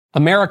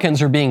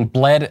Americans are being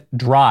bled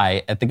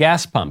dry at the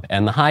gas pump,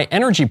 and the high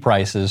energy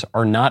prices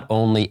are not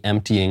only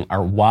emptying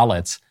our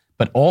wallets,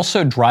 but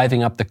also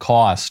driving up the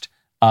cost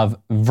of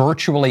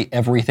virtually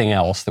everything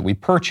else that we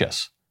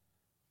purchase.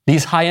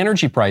 These high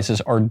energy prices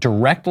are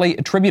directly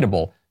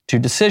attributable to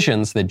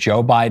decisions that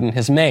Joe Biden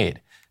has made.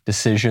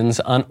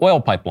 Decisions on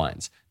oil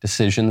pipelines,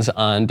 decisions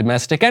on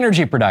domestic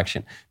energy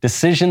production,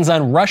 decisions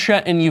on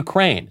Russia and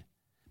Ukraine.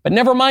 But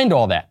never mind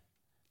all that.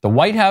 The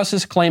White House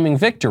is claiming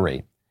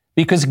victory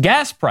because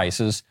gas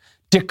prices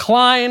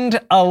declined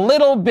a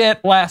little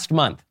bit last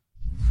month.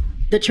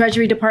 The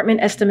Treasury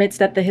Department estimates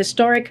that the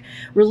historic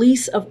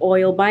release of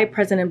oil by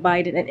President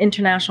Biden and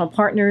international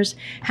partners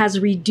has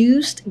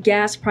reduced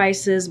gas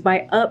prices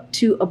by up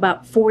to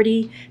about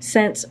 40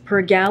 cents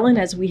per gallon,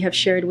 as we have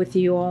shared with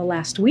you all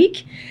last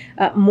week.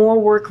 More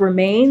work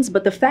remains,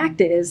 but the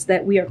fact is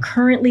that we are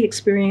currently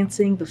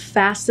experiencing the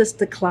fastest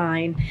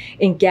decline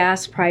in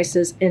gas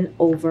prices in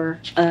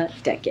over a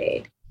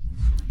decade.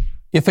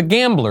 If a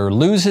gambler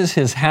loses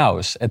his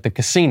house at the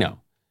casino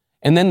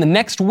and then the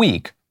next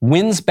week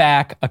wins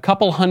back a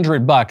couple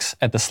 $100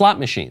 at the slot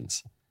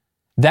machines,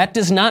 that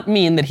does not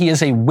mean that he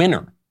is a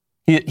winner.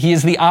 He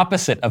is the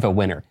opposite of a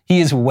winner. He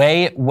is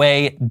way,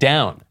 way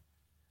down.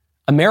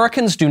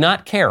 Americans do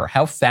not care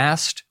how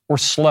fast or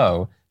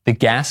slow the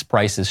gas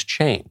prices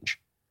change.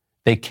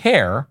 They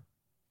care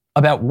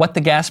about what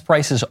the gas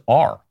prices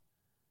are.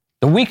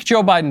 The week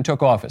Joe Biden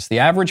took office, the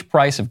average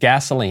price of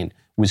gasoline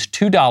was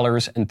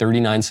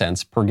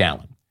 $2.39 per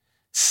gallon.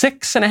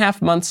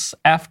 6.5 months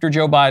after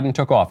Joe Biden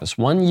took office,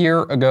 1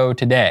 year ago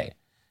today,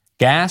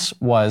 gas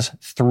was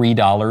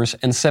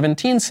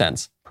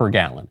 $3.17 per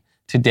gallon.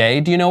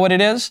 Today, do you know what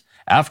it is?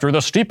 After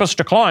the steepest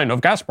decline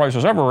of gas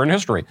prices ever in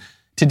history.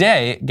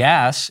 Today,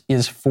 gas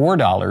is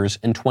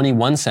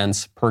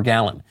 $4.21 per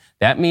gallon.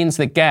 That means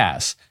that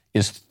gas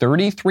is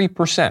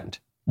 33%,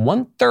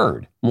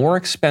 1/3 more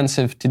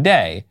expensive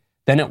today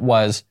than it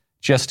was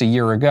just a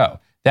year ago.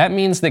 That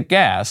means that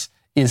gas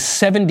is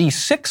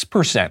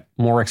 76%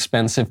 more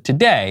expensive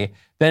today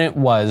than it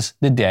was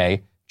the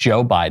day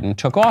Joe Biden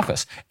took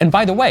office. And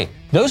by the way,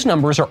 those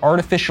numbers are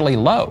artificially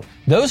low.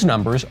 Those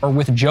numbers are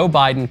with Joe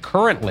Biden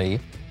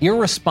currently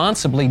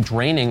irresponsibly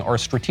draining our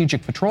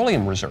strategic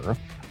petroleum reserve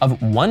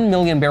of 1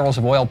 million barrels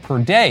of oil per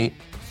day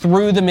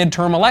through the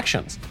midterm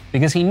elections,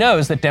 because he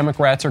knows that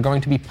Democrats are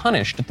going to be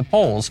punished at the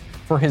polls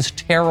for his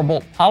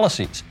terrible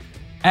policies.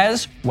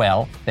 As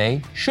well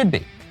they should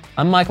be.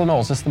 I'm Michael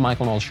Knowles. This is The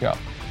Michael Knowles Show.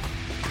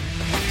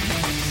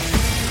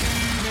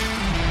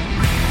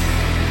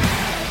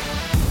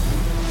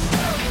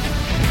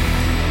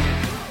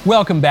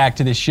 Welcome back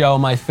to the show.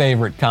 My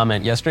favorite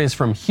comment yesterday is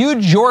from Hugh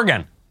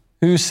Jorgen,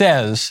 who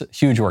says,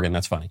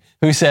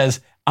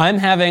 I'm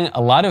having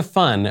a lot of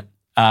fun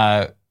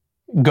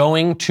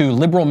going to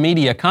liberal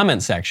media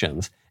comment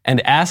sections and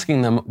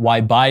asking them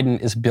why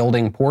Biden is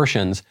building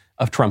portions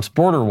of Trump's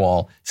border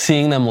wall.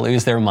 Seeing them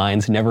lose their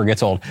minds never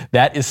gets old.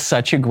 That is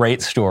such a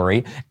great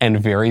story, and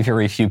very,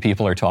 very few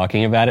people are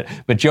talking about it.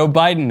 But Joe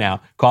Biden now,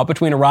 caught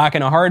between a rock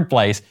and a hard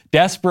place,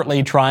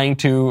 desperately trying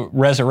to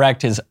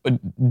resurrect his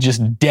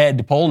just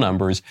dead poll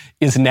numbers,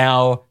 is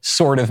now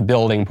sort of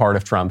building part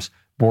of Trump's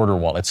border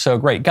wall. It's so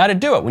great. Got to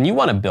do it. When you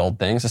want to build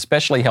things,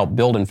 especially help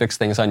build and fix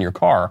things on your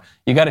car,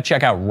 you got to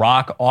check out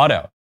Rock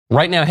Auto.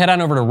 Right now, head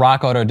on over to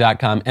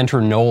rockauto.com, enter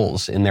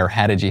Knowles in their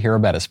How Did You Hear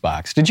About Us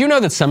box. Did you know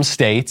that some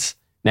states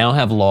now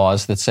have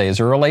laws that say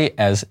as early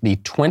as the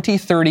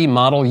 2030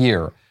 model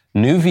year,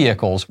 new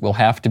vehicles will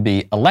have to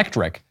be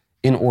electric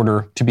in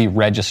order to be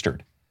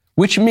registered,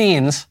 which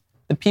means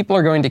that people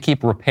are going to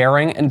keep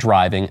repairing and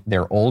driving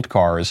their old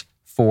cars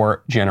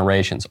for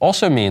generations.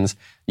 Also means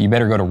you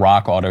better go to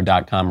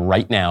rockauto.com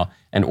right now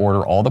and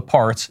order all the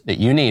parts that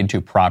you need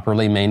to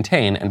properly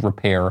maintain and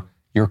repair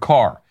your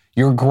car.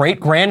 Your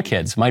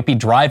great-grandkids might be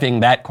driving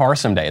that car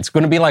someday. It's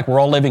going to be like we're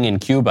all living in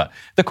Cuba.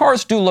 The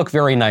cars do look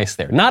very nice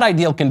there. Not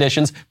ideal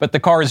conditions, but the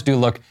cars do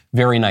look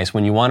very nice.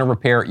 When you want to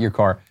repair your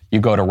car, you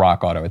go to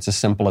Rock Auto. It's as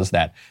simple as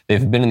that.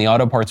 They've been in the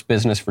auto parts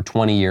business for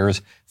 20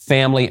 years,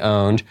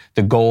 family-owned.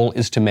 The goal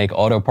is to make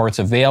auto parts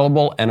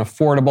available and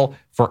affordable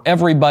for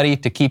everybody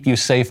to keep you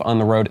safe on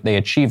the road. They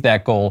achieve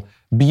that goal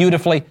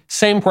beautifully.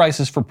 Same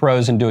prices for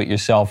pros and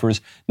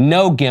do-it-yourselfers.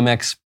 No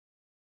gimmicks.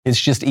 It's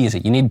just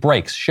easy. You need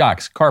brakes,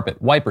 shocks, carpet,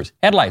 wipers,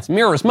 headlights,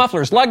 mirrors,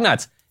 mufflers, lug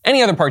nuts,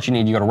 any other parts you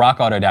need. You go to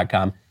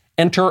rockauto.com,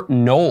 enter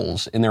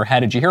Knowles in their How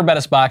Did You Hear About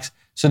Us box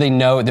so they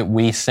know that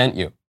we sent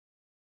you.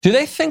 Do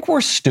they think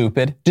we're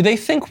stupid? Do they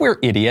think we're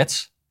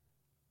idiots?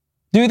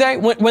 Do they?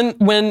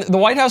 When the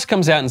White House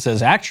comes out and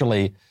says,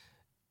 actually,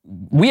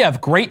 we have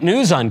great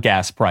news on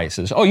gas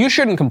prices. Oh, you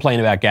shouldn't complain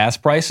about gas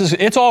prices.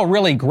 It's all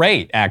really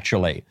great,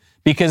 actually,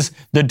 because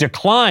the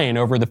decline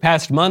over the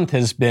past month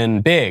has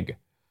been big.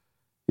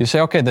 You say,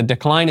 okay, the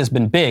decline has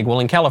been big. Well,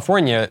 in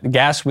California,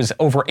 gas was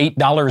over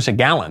 $8 a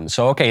gallon.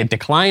 So, okay, it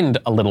declined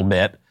a little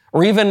bit.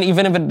 Or even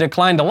if it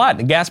declined a lot,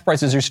 the gas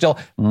prices are still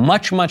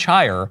much, much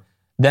higher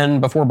than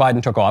before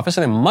Biden took office,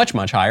 and they're much,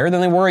 much higher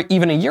than they were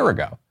even a year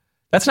ago.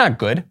 That's not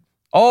good.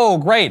 Oh,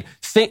 great.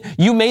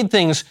 You made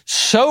things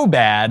so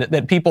bad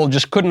that people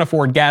just couldn't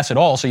afford gas at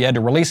all, so you had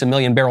to release 1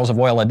 million barrels of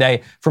oil a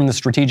day from the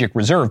strategic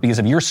reserve because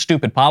of your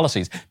stupid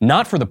policies,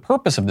 not for the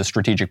purpose of the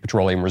strategic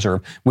petroleum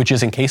reserve, which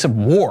is in case of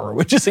war,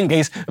 which is in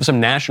case of some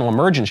national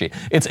emergency.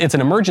 It's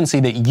an emergency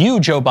that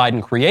you, Joe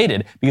Biden,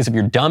 created because of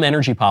your dumb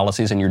energy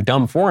policies and your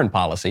dumb foreign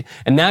policy,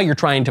 and now you're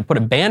trying to put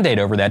a Band-Aid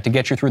over that to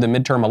get you through the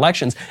midterm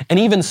elections, and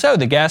even so,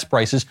 the gas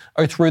prices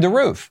are through the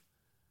roof.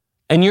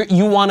 And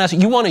you want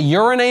to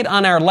urinate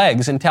on our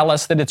legs and tell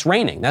us that it's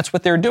raining. That's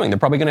what they're doing. They're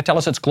probably going to tell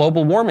us it's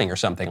global warming or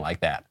something like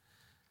that.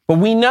 But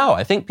we know.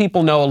 I think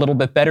people know a little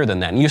bit better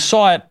than that. And you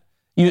saw it.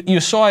 You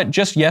saw it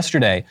just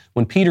yesterday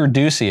when Peter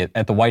Doocy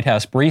at the White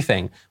House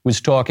briefing was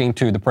talking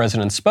to the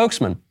president's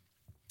spokesman,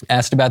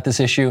 asked about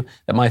this issue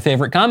that my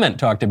favorite comment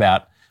talked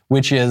about,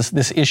 which is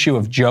this issue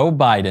of Joe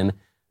Biden,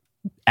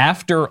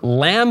 after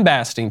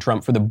lambasting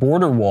Trump for the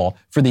border wall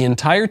for the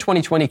entire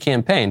 2020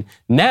 campaign,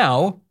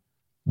 now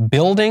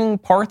building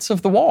parts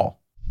of the wall.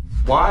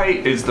 Why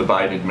is the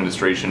Biden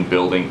administration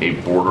building a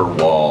border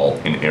wall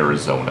in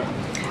Arizona?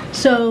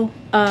 So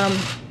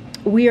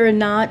we are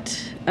not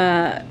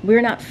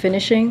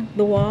finishing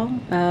the wall.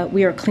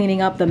 We are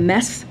cleaning up the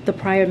mess the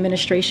prior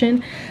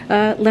administration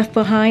left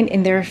behind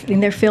in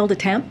their failed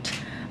attempt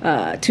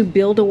to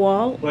build a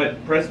wall.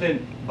 But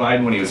President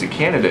Biden, when he was a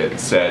candidate,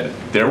 said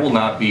there will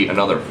not be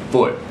another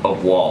foot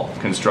of wall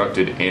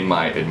constructed in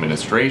my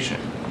administration.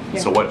 Yeah.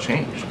 So what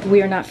changed?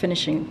 We are not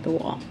finishing the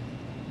wall.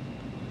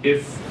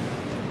 If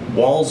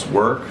walls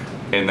work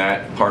in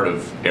that part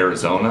of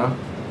Arizona,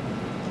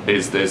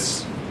 is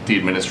this the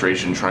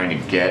administration trying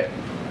to get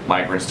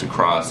migrants to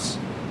cross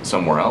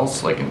somewhere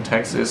else, like in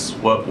Texas?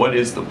 What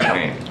is the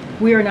plan?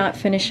 We are not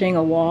finishing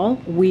a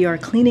wall. We are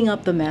cleaning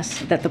up the mess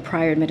that the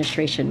prior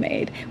administration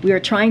made. We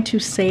are trying to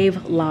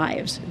save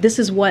lives. This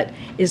is what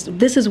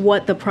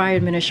the prior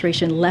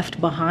administration left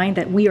behind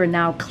that we are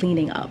now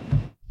cleaning up.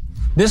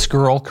 This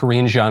girl,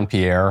 Karine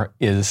Jean-Pierre,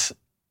 is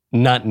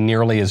not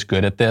nearly as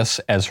good at this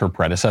as her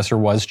predecessor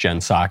was, Jen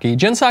Psaki.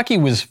 Jen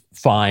Psaki was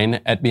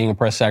fine at being a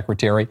press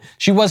secretary.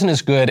 She wasn't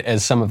as good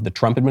as some of the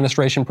Trump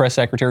administration press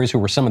secretaries, who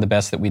were some of the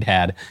best that we'd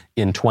had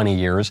in 20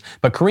 years.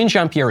 But Karine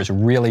Jean-Pierre is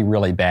really,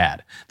 really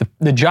bad.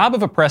 The job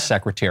of a press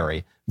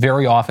secretary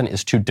very often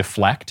is to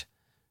deflect.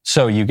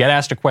 So you get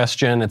asked a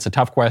question, it's a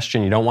tough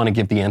question, you don't want to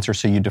give the answer,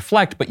 so you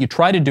deflect, but you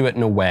try to do it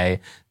in a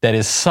way that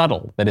is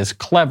subtle, that is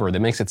clever, that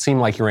makes it seem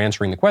like you're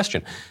answering the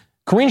question.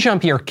 Karine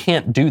Jean-Pierre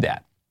can't do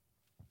that.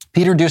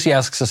 Peter Doocy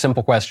asks a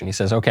simple question. He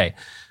says, okay,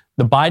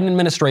 the Biden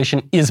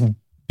administration is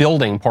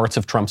building parts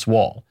of Trump's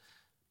wall.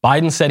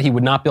 Biden said he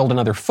would not build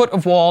another foot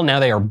of wall. Now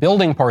they are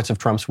building parts of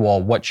Trump's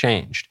wall. What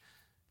changed?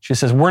 She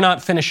says, we're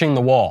not finishing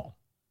the wall.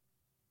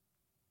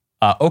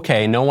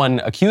 Okay, no one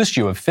accused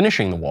you of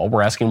finishing the wall.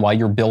 We're asking why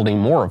you're building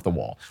more of the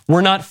wall. We're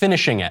not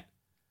finishing it.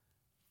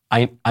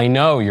 I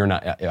know you're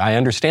not. I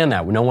understand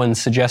that. No one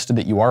suggested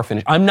that you are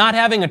finished. I'm not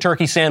having a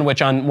turkey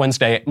sandwich on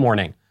Wednesday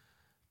morning.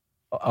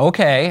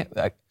 Okay,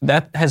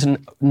 that has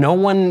no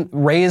one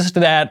raised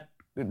that.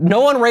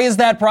 No one raised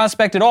that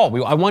prospect at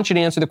all. I want you to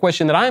answer the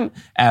question that I'm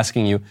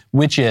asking you,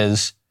 which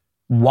is,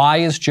 why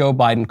is Joe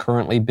Biden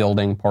currently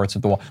building parts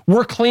of the wall?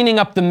 We're cleaning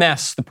up the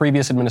mess the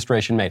previous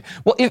administration made.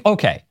 Well,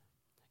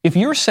 if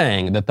you're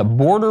saying that the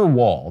border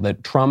wall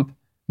that Trump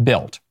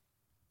built,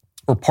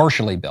 or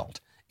partially built,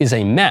 is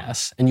a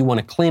mess, and you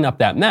want to clean up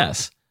that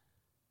mess,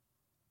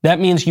 that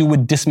means you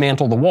would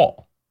dismantle the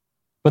wall.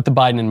 But the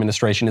Biden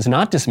administration is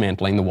not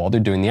dismantling the wall. They're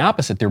doing the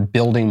opposite. They're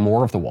building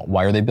more of the wall.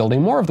 Why are they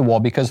building more of the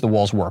wall? Because the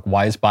walls work.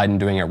 Why is Biden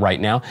doing it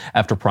right now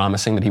after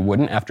promising that he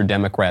wouldn't, after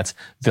Democrats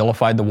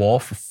vilified the wall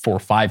for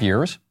 5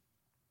 years?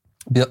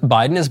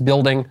 Biden is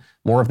building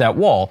more of that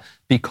wall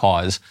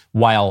because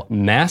while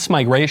mass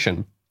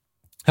migration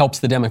helps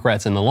the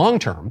Democrats in the long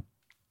term,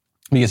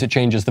 because it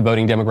changes the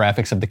voting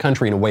demographics of the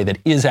country in a way that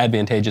is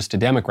advantageous to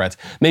Democrats,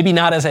 maybe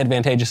not as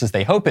advantageous as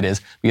they hope it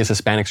is, because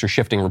Hispanics are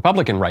shifting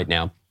Republican right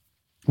now.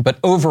 But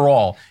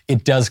overall,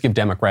 it does give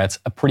Democrats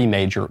a pretty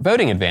major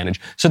voting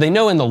advantage. So they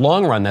know in the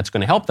long run that's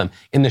going to help them.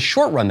 In the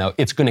short run, though,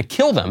 it's going to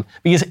kill them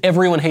because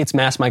everyone hates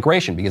mass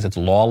migration, because it's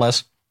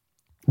lawless,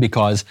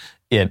 because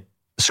it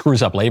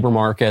screws up labor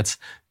markets,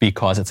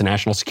 because it's a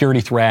national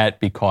security threat,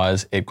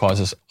 because it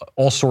causes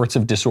all sorts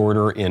of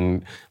disorder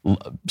in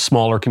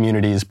smaller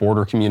communities,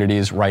 border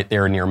communities right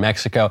there near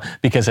Mexico,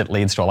 because it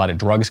leads to a lot of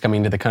drugs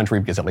coming to the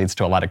country, because it leads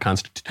to a lot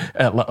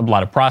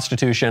of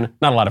prostitution,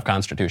 not a lot of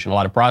constitution, a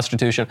lot of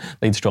prostitution,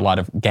 leads to a lot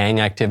of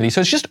gang activity.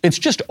 So it's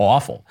just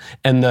awful.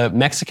 And the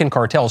Mexican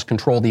cartels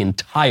control the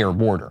entire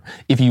border.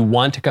 If you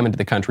want to come into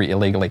the country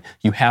illegally,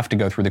 you have to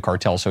go through the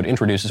cartel. So it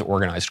introduces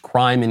organized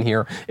crime in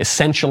here,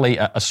 essentially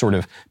a sort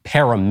of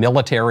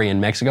paramilitary in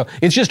Mexico.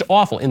 It's just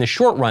awful. In the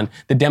short run,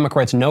 the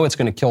Democrats know it's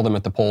going to kill them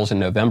at the polls in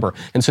November.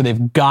 And so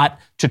they've got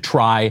to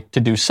try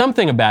to do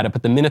something about it.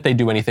 But the minute they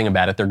do anything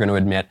about it, they're going to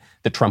admit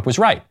that Trump was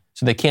right.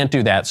 So they can't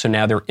do that. So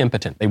now they're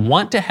impotent. They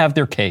want to have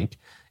their cake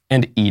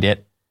and eat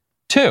it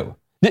too.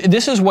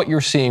 This is what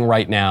you're seeing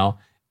right now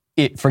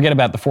forget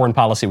about the foreign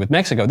policy with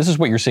Mexico. This is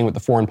what you're seeing with the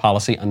foreign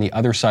policy on the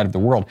other side of the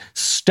world.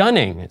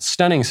 Stunning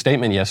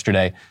statement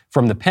yesterday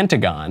from the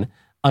Pentagon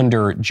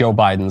under Joe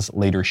Biden's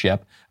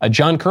leadership.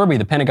 John Kirby,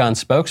 the Pentagon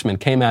spokesman,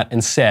 came out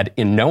and said,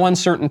 in no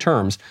uncertain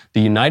terms,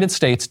 the United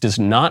States does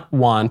not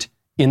want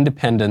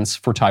independence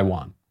for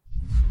Taiwan.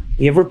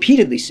 We have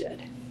repeatedly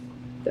said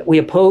that we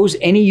oppose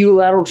any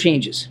unilateral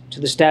changes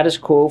to the status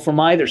quo from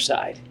either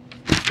side.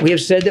 We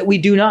have said that we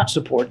do not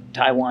support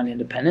Taiwan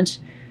independence,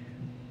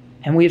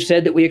 and we have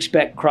said that we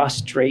expect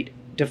cross-strait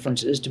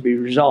differences to be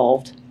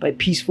resolved by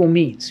peaceful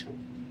means.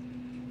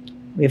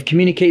 We have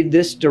communicated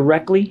this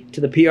directly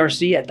to the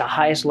PRC at the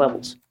highest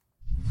levels.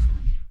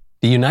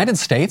 The United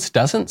States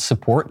doesn't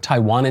support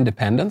Taiwan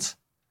independence?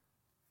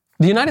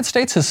 The United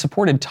States has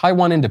supported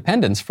Taiwan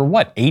independence for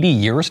what, 80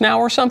 years now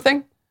or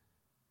something?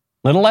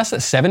 Little less than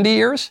 70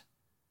 years?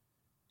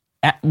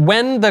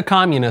 When the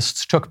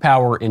communists took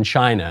power in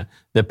China,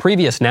 the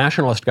previous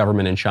nationalist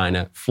government in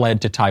China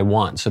fled to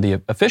Taiwan. So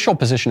the official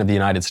position of the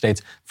United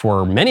States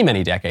for many,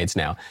 many decades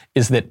now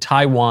is that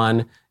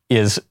Taiwan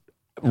is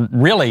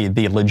really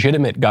the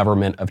legitimate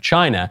government of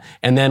China.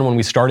 And then when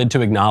we started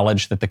to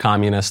acknowledge that the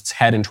communists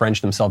had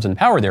entrenched themselves in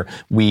power there,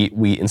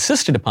 we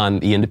insisted upon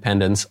the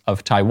independence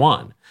of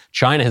Taiwan.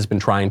 China has been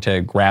trying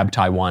to grab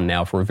Taiwan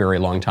now for a very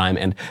long time,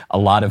 and a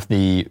lot of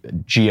the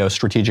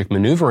geostrategic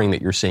maneuvering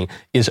that you're seeing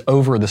is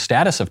over the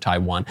status of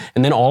Taiwan.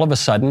 And then all of a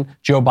sudden,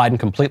 Joe Biden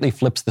completely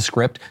flips the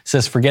script,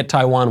 says, forget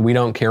Taiwan, we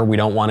don't care, we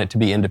don't want it to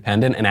be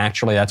independent, and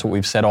actually that's what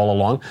we've said all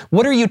along.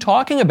 What are you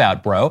talking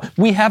about, bro?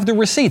 We have the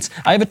receipts.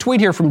 I have a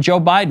tweet here from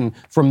Joe Biden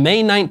from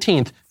May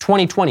 19th,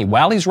 2020,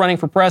 while he's running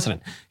for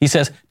president. He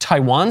says,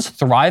 Taiwan's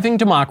thriving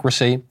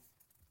democracy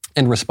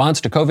and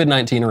response to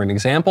COVID-19 are an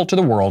example to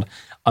the world.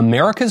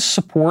 America's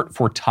support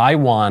for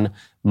Taiwan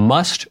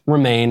must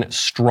remain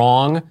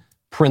strong,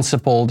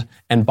 principled,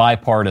 and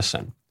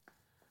bipartisan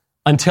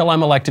until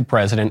I'm elected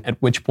president,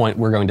 at which point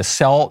we're going to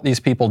sell these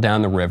people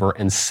down the river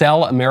and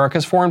sell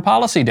America's foreign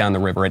policy down the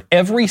river at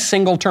every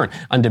single turn.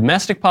 On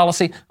domestic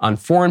policy, on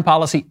foreign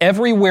policy,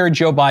 everywhere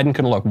Joe Biden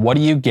can look, what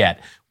do you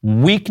get?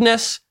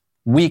 Weakness,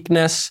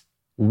 weakness,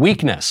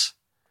 weakness.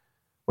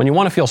 When you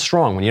want to feel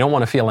strong, when you don't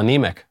want to feel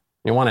anemic,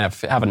 you want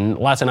to have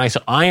lots of nice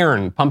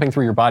iron pumping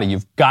through your body,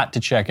 you've got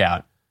to check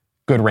out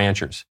Good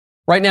Ranchers.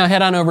 Right now,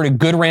 head on over to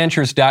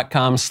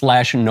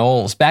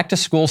goodranchers.com/Knowles. Back to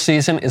school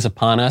season is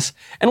upon us.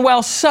 And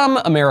while some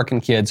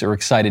American kids are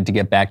excited to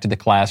get back to the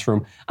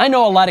classroom, I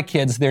know a lot of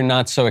kids, they're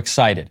not so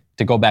excited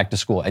to go back to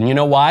school. And you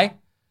know why?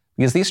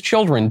 Because these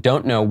children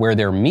don't know where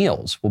their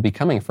meals will be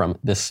coming from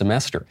this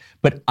semester.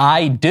 But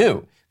I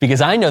do,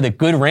 because I know that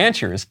Good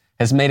Ranchers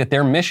has made it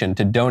their mission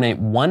to donate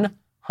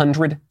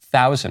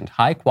 100,000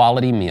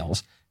 high-quality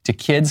meals to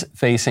kids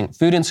facing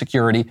food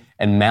insecurity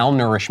and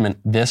malnourishment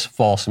this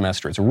fall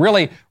semester. It's a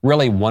really,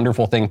 really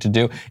wonderful thing to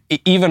do.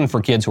 Even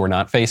for kids who are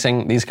not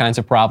facing these kinds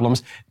of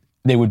problems,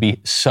 they would be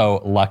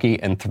so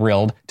lucky and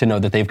thrilled to know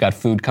that they've got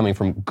food coming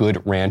from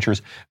Good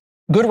Ranchers.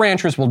 Good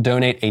Ranchers will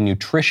donate a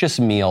nutritious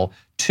meal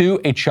to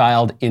a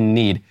child in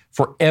need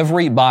for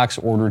every box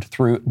ordered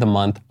through the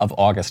month of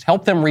August.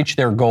 Help them reach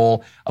their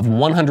goal of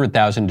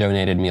 100,000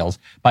 donated meals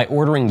by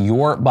ordering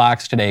your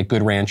box today at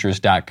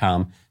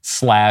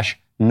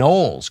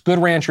goodranchers.com/Knowles. Good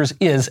Ranchers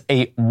is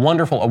a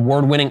wonderful,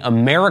 award-winning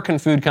American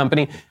food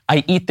company.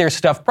 I eat their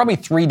stuff probably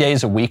 3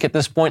 days a week at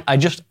this point. I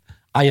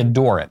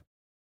adore it.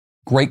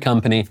 Great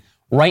company.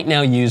 Right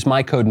now, use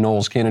my code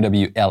Knowles,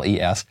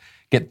 Knowles.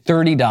 Get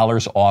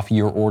 $30 off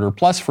your order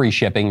plus free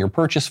shipping. Your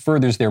purchase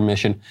furthers their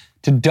mission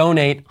to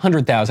donate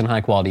 100,000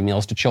 high-quality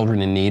meals to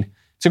children in need.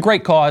 It's a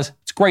great cause.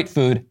 It's great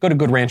food. Go to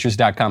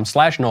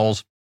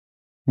goodranchers.com/Knowles.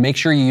 Make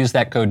sure you use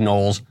that code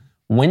Knowles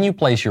when you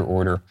place your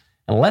order,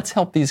 and let's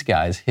help these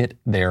guys hit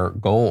their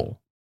goal.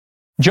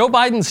 Joe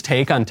Biden's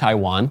take on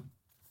Taiwan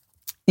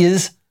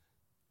is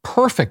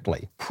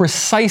precisely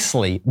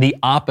the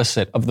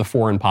opposite of the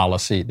foreign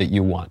policy that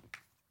you want.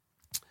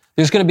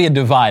 There's going to be a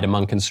divide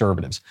among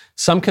conservatives.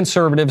 Some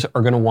conservatives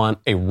are going to want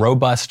a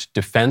robust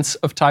defense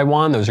of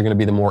Taiwan. Those are going to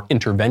be the more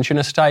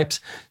interventionist types.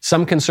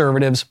 Some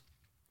conservatives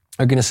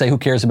are going to say, who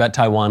cares about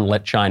Taiwan?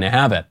 Let China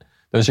have it.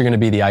 Those are going to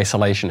be the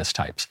isolationist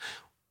types.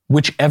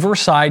 Whichever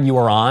side you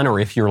are on, or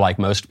if you're like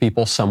most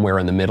people, somewhere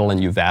in the middle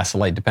and you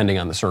vacillate depending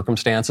on the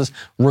circumstances,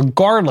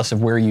 regardless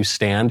of where you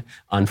stand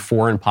on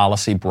foreign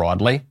policy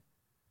broadly,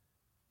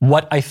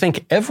 what I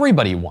think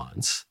everybody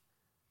wants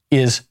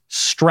is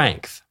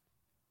strength.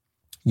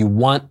 You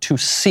want to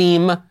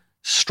seem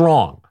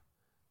strong.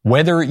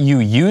 Whether you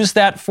use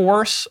that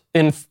force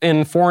in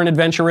foreign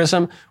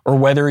adventurism or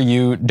whether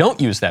you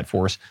don't use that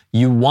force,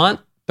 you want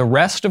the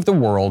rest of the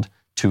world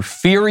to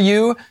fear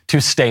you,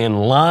 to stay in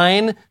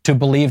line, to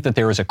believe that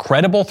there is a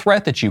credible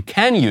threat that you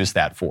can use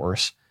that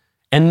force.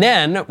 And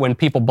then when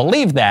people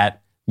believe that,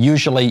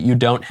 usually you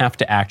don't have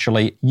to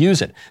actually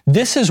use it.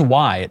 This is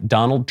why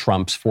Donald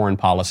Trump's foreign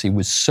policy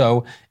was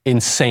so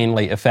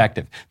insanely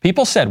effective.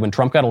 People said when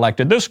Trump got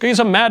elected, he's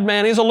a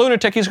madman, he's a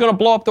lunatic, he's going to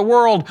blow up the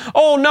world.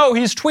 Oh no,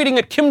 he's tweeting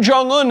at Kim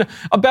Jong-un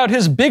about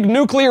his big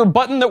nuclear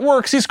button that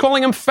works. He's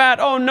calling him fat.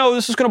 Oh no,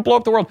 this is going to blow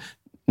up the world.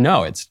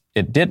 No, it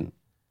didn't.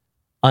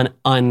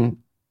 on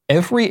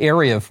every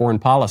area of foreign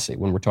policy.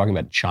 When we're talking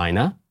about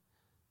China,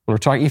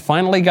 he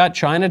finally got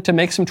China to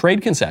make some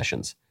trade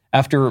concessions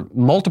after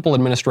multiple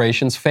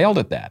administrations failed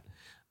at that.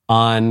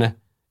 On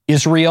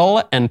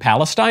Israel and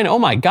Palestine, oh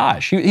my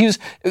gosh,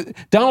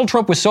 Donald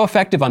Trump was so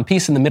effective on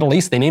peace in the Middle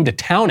East, they named a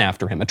town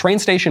after him, a train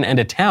station and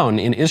a town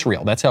in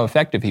Israel. That's how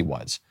effective he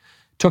was.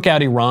 Took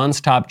out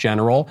Iran's top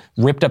general,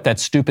 ripped up that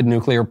stupid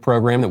nuclear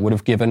program that would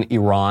have given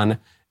Iran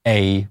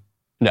a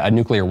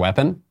nuclear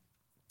weapon.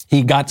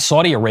 He got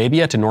Saudi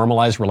Arabia to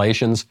normalize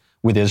relations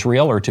with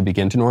Israel, or to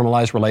begin to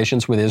normalize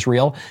relations with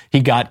Israel.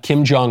 He got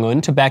Kim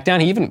Jong-un to back down.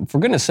 He even, for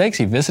goodness sakes,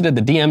 he visited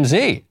the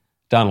DMZ,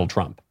 Donald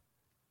Trump.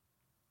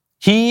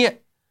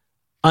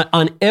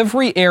 On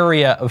every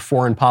area of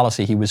foreign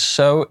policy, he was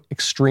so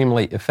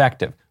extremely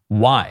effective.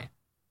 Why?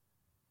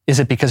 Is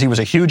it because he was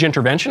a huge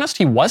interventionist?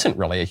 He wasn't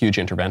really a huge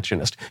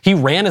interventionist. He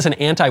ran as an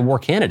anti-war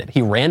candidate.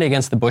 He ran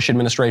against the Bush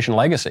administration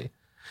legacy.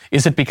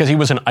 Is it because he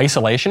was an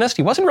isolationist?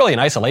 He wasn't really an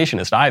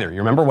isolationist either. You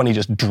remember when he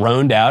just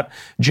droned out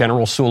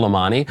General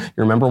Soleimani? You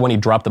remember when he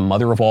dropped the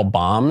mother of all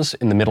bombs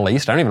in the Middle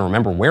East? I don't even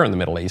remember where in the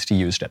Middle East he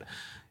used it.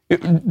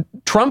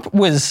 Trump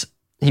was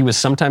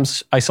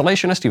sometimes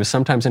isolationist. He was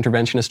sometimes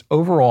interventionist.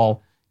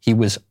 Overall, he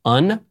was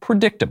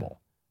unpredictable,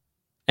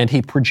 and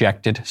he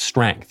projected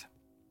strength.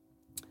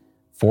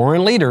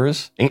 Foreign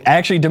leaders, and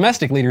actually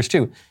domestic leaders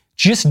too,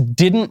 just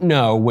didn't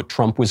know what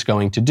Trump was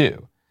going to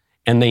do.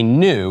 And they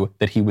knew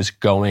that he was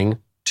going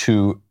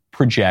to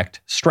project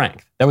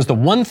strength. That was the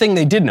one thing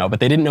they did know, but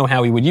they didn't know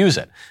how he would use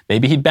it.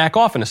 Maybe he'd back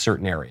off in a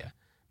certain area.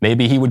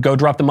 Maybe he would go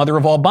drop the mother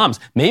of all bombs.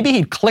 Maybe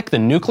he'd click the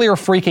nuclear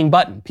freaking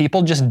button.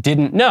 People just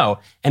didn't know,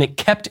 and it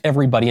kept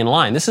everybody in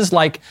line. This is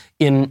like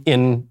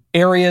in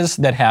areas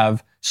that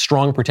have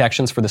strong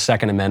protections for the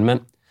Second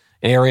Amendment,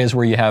 in areas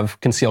where you have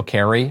concealed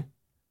carry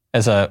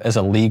as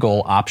a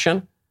legal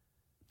option.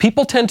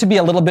 People tend to be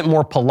a little bit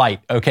more polite,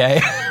 okay?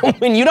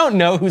 When you don't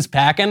know who's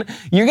packing,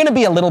 you're going to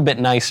be a little bit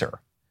nicer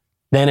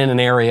than in an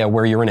area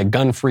where you're in a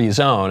gun-free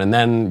zone, and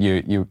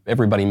then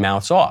everybody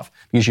mouths off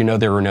because you know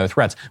there are no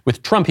threats.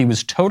 With Trump, he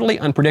was totally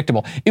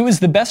unpredictable. It was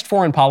the best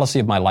foreign policy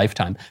of my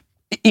lifetime,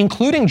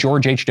 including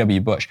George H.W.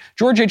 Bush.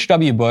 George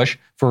H.W. Bush,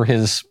 for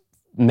his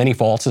many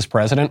faults as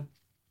president,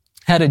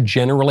 had a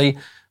generally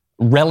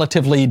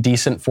relatively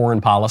decent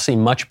foreign policy,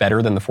 much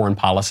better than the foreign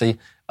policy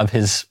of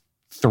his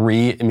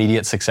three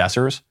immediate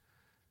successors,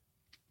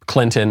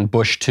 Clinton,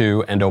 Bush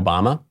II, and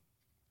Obama.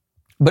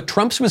 But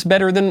Trump's was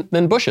better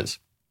than Bush's.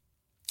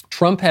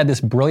 Trump had this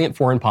brilliant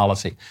foreign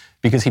policy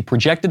because he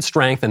projected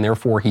strength and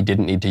therefore he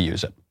didn't need to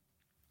use it.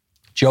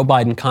 Joe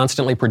Biden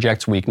constantly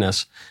projects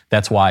weakness.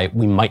 That's why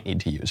we might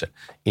need to use it.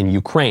 In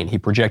Ukraine, he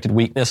projected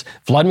weakness.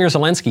 Vladimir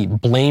Zelensky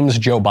blames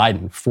Joe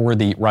Biden for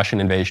the Russian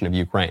invasion of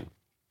Ukraine.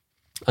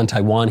 On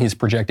Taiwan, he's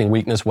projecting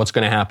weakness. What's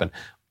going to happen?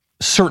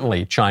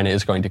 Certainly, China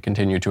is going to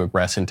continue to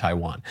aggress in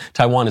Taiwan.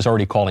 Taiwan is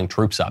already calling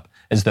troops up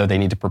as though they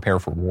need to prepare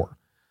for war.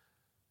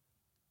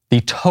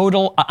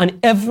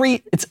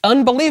 It's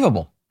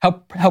unbelievable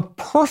how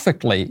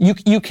perfectly,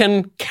 you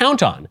can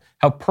count on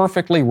how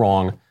perfectly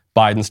wrong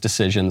Biden's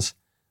decisions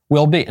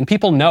will be. And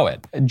people know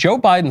it. Joe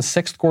Biden's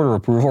sixth quarter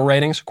approval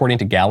ratings, according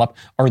to Gallup,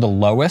 are the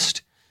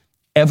lowest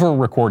ever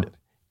recorded.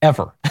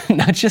 Ever.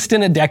 Not just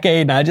in a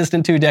decade, not just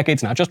in 2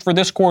 decades, not just for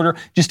this quarter,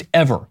 just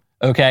ever.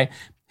 Okay?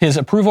 His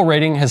approval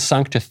rating has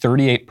sunk to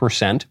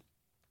 38%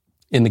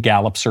 in the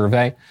Gallup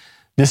survey.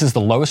 This is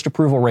the lowest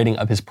approval rating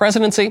of his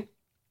presidency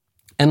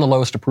and the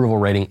lowest approval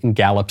rating in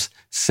Gallup's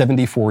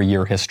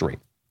 74-year history.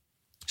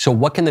 So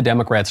what can the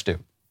Democrats do?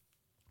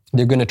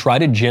 They're going to try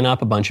to gin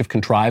up a bunch of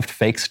contrived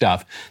fake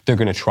stuff. They're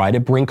going to try to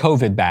bring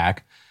COVID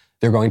back.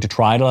 They're going to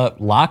try to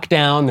lock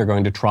down. They're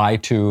going to try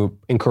to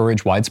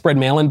encourage widespread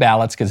mail-in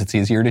ballots because it's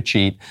easier to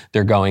cheat.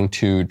 They're going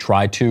to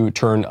try to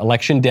turn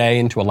election day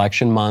into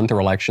election month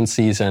or election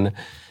season.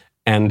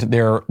 And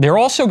they're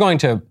also going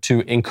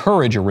to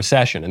encourage a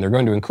recession. And they're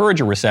going to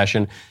encourage a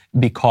recession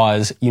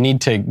because you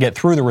need to get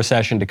through the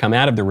recession to come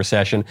out of the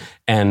recession.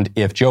 And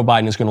if Joe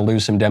Biden is going to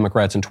lose some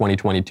Democrats in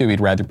 2022,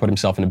 he'd rather put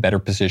himself in a better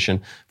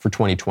position for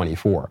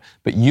 2024.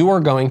 But you are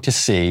going to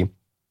see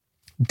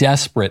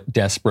desperate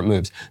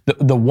moves.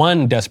 The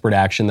one desperate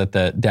action that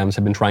the Dems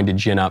have been trying to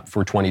gin up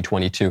for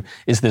 2022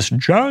 is this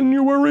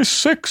January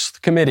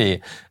 6th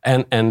committee.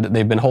 And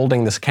they've been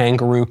holding this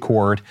kangaroo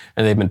court,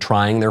 and they've been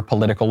trying their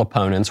political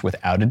opponents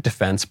without a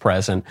defense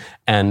present.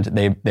 And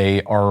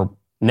they are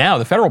now,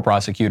 the federal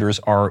prosecutors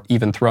are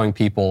even throwing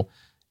people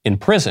in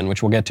prison,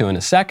 which we'll get to in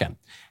a second.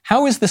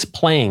 How is this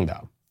playing,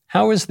 though?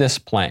 How is this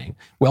playing?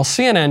 Well,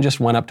 CNN just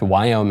went up to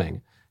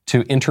Wyoming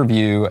to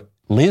interview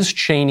Liz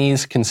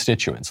Cheney's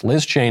constituents.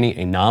 Liz Cheney,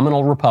 a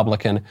nominal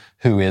Republican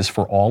who is,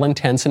 for all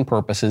intents and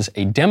purposes,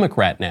 a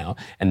Democrat now,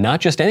 and not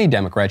just any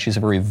Democrat. She's a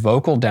very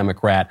vocal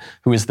Democrat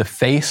who is the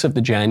face of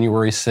the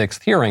January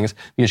 6th hearings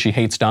because she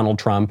hates Donald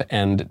Trump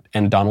and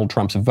Donald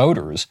Trump's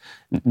voters,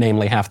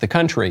 namely half the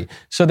country.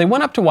 So they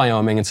went up to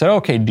Wyoming and said,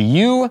 okay, do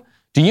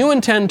you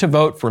intend to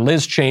vote for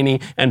Liz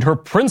Cheney and her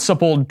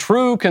principled,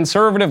 true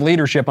conservative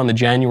leadership on the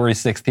January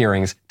 6th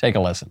hearings? Take a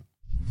listen.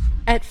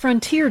 At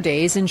Frontier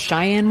Days in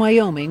Cheyenne,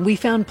 Wyoming, we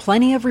found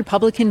plenty of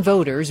Republican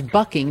voters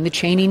bucking the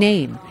Cheney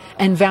name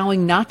and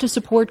vowing not to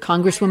support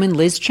Congresswoman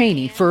Liz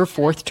Cheney for a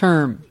fourth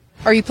term.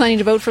 Are you planning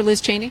to vote for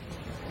Liz Cheney?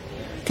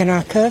 Can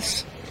I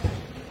cuss?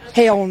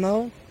 Hell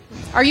no.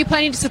 Are you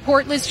planning to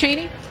support Liz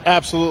Cheney?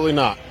 Absolutely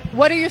not.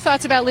 What are your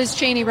thoughts about Liz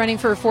Cheney running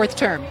for a fourth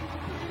term?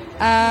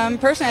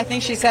 Personally, I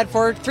think she's had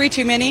three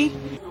too many.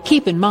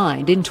 Keep in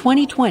mind, in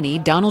 2020,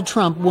 Donald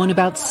Trump won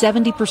about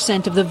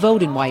 70% of the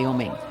vote in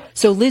Wyoming.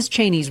 So Liz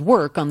Cheney's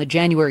work on the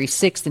January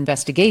 6th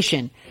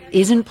investigation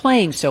isn't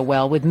playing so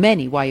well with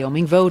many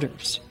Wyoming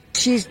voters.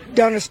 She's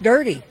done us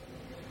dirty.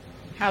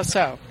 How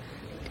so?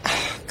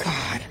 Oh,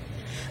 God.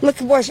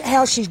 Look at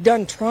how she's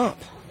done Trump.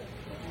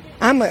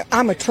 I'm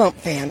a Trump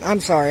fan.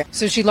 I'm sorry.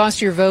 So she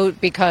lost your vote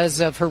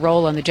because of her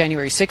role on the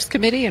January 6th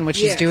committee and what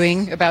she's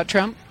doing about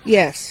Trump?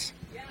 Yes.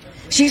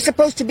 She's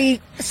supposed to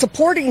be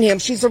supporting him.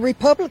 She's a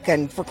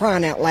Republican, for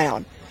crying out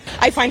loud.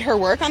 I find her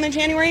work on the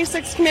January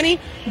 6th committee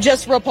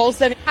just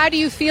repulsive. How do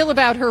you feel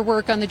about her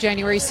work on the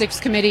January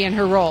 6th committee and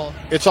her role?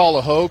 It's all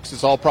a hoax.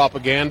 It's all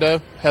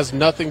propaganda. Has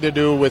nothing to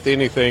do with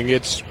anything.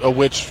 It's a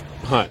witch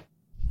hunt.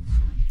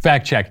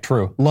 Fact check,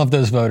 true. Love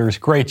those voters.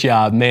 Great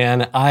job,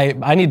 man.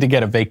 I need to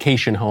get a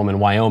vacation home in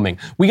Wyoming.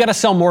 We got to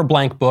sell more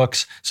blank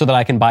books so that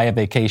I can buy a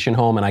vacation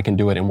home and I can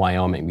do it in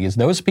Wyoming, because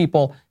those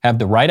people have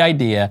the right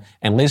idea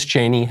and Liz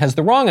Cheney has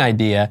the wrong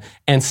idea,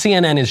 and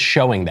CNN is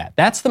showing that.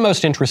 That's the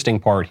most interesting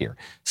part here.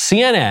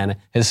 CNN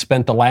has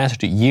spent the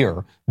last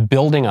year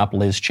building up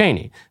Liz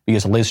Cheney,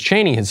 because Liz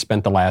Cheney has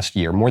spent the last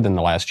year, more than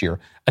the last year,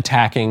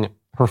 attacking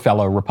her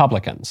fellow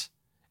Republicans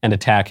and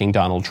attacking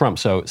Donald Trump.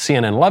 So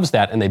CNN loves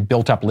that, and they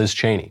built up Liz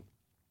Cheney.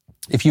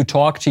 If you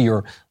talk to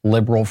your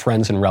liberal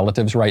friends and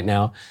relatives right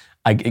now,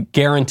 I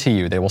guarantee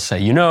you they will say,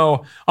 you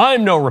know,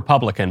 I'm no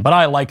Republican, but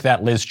I like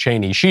that Liz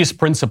Cheney. She's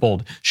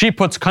principled. She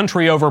puts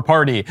country over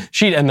party.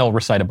 And they'll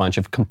recite a bunch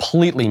of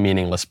completely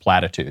meaningless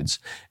platitudes.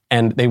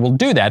 And they will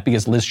do that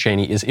because Liz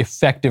Cheney is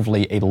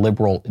effectively a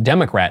liberal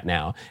Democrat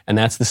now. And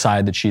that's the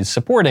side that she's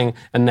supporting.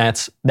 And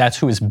that's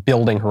who is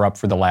building her up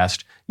for the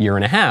last year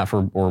and a half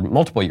or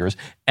multiple years.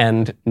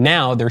 And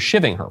now they're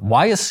shivving her.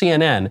 Why is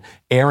CNN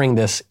airing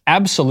this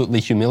absolutely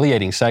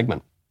humiliating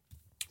segment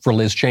for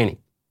Liz Cheney?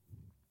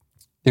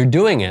 They're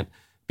doing it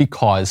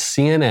because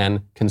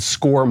CNN can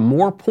score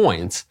more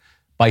points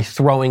by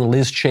throwing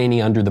Liz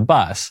Cheney under the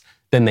bus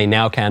than they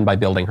now can by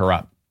building her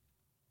up.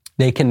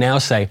 They can now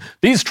say,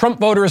 these Trump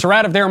voters are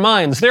out of their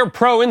minds. They're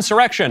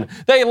pro-insurrection.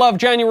 They love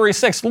January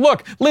 6th.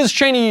 Look, Liz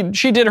Cheney,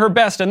 she did her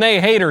best and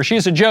they hate her.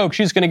 She's a joke.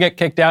 She's going to get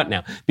kicked out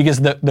now. Because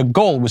the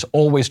goal was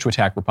always to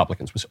attack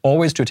Republicans, was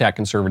always to attack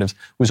conservatives,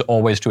 was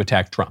always to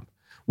attack Trump.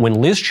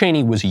 When Liz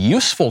Cheney was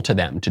useful to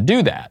them to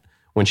do that,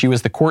 when she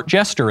was the court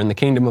jester in the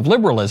kingdom of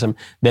liberalism,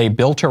 they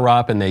built her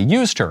up and they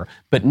used her.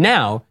 But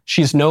now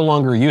she's no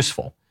longer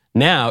useful.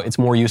 Now it's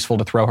more useful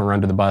to throw her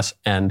under the bus,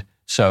 and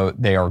so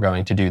they are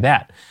going to do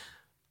that.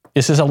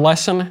 This is a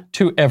lesson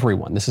to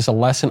everyone. This is a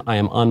lesson I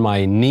am on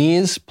my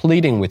knees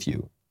pleading with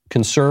you.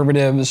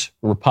 Conservatives,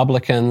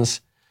 Republicans,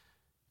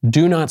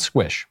 do not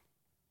squish.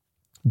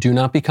 Do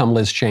not become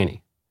Liz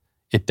Cheney.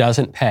 It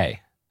doesn't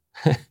pay.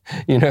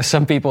 You know,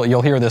 some people,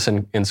 you'll hear this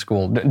in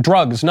school.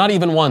 Drugs, not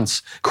even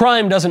once.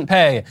 Crime doesn't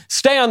pay.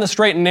 Stay on the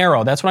straight and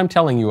narrow. That's what I'm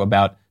telling you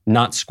about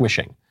not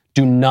squishing.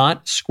 Do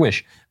not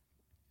squish.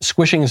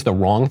 Squishing is the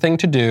wrong thing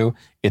to do.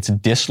 It's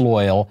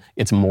disloyal.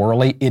 It's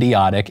morally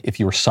idiotic. If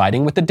you're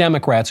siding with the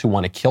Democrats who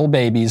want to kill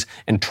babies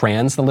and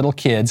trans the little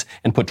kids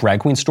and put Drag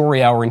Queen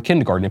Story Hour in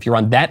kindergarten, if you're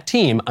on that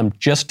team, I'm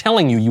just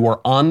telling you, you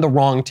are on the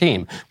wrong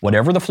team.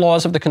 Whatever the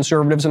flaws of the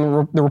conservatives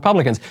and the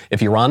Republicans,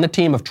 if you're on the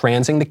team of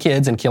transing the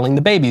kids and killing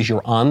the babies,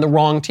 you're on the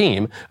wrong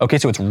team. Okay,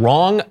 so it's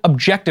wrong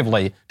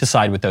objectively to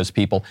side with those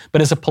people.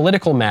 But as a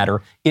political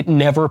matter, it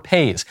never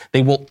pays.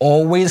 They will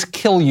always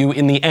kill you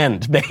in the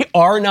end. They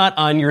are not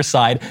on your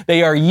side.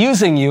 They are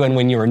using you, and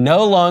when you are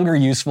no longer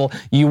useful,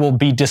 you will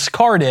be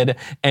discarded,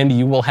 and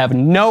you will have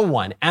no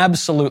one,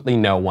 absolutely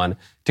no one,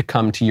 to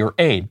come to your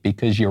aid,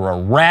 because you're a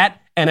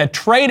rat and a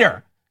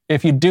traitor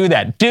if you do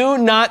that. Do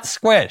not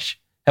squish.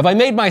 Have I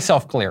made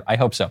myself clear? I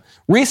hope so.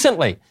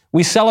 Recently,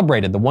 we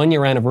celebrated the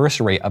 1-year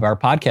anniversary of our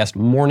podcast,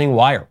 Morning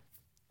Wire.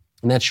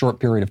 In that short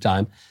period of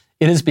time,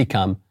 it has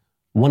become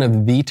one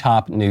of the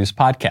top news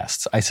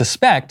podcasts. I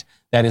suspect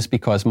that is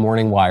because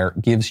Morning Wire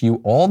gives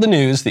you all the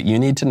news that you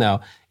need to know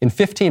in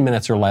 15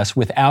 minutes or less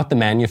without the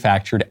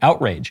manufactured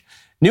outrage.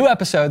 New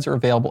episodes are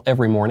available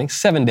every morning,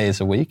 7 days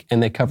a week,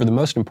 and they cover the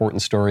most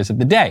important stories of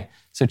the day.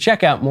 So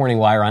check out Morning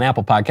Wire on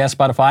Apple Podcasts,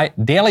 Spotify,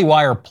 Daily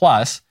Wire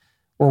Plus,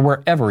 or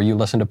wherever you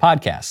listen to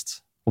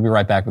podcasts. We'll be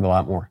right back with a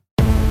lot more.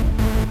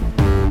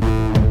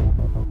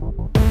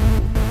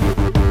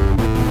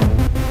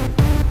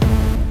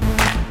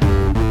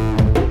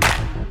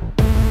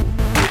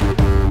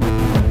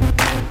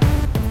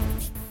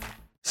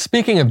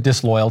 Speaking of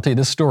disloyalty,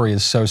 this story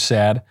is so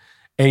sad.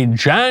 A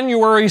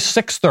January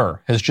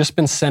 6ther has just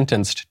been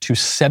sentenced to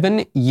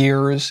 7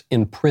 years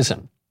in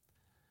prison.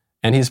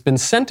 And he's been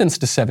sentenced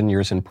to 7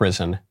 years in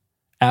prison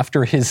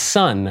after his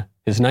son,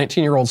 his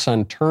 19-year-old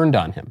son, turned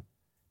on him,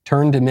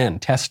 turned him in,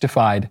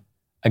 testified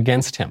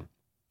against him.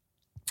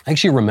 I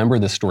actually remember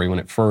this story when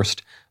it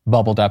first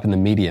bubbled up in the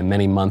media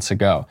many months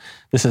ago.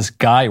 This is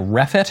Guy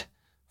Reffitt,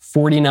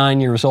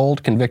 49 years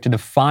old, convicted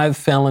of 5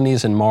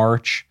 felonies in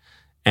March,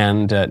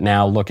 and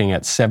now looking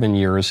at 7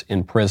 years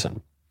in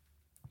prison.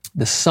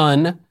 The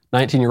son,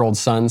 19-year-old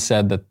son,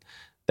 said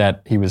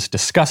that he was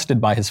disgusted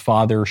by his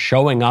father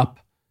showing up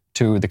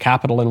to the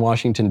Capitol in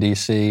Washington,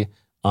 D.C.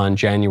 on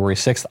January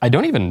 6th. I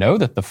don't even know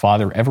that the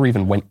father ever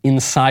even went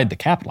inside the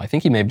Capitol. I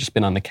think he may have just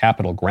been on the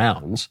Capitol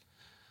grounds.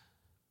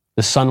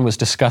 The son was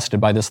disgusted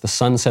by this. The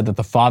son said that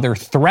the father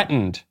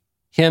threatened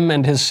him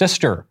and his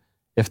sister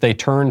if they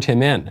turned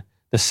him in.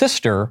 The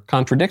sister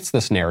contradicts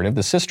this narrative.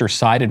 The sister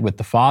sided with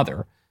the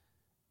father.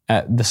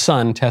 The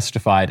son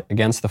testified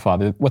against the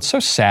father. What's so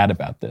sad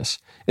about this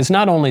is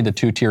not only the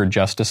two-tiered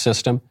justice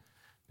system,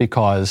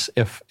 because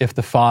if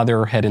the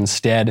father had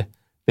instead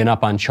been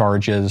up on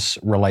charges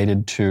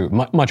related to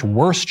much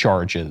worse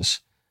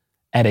charges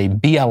at a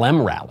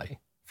BLM rally,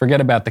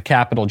 forget about the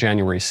Capitol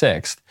January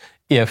 6th,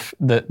 if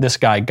this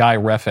guy, Guy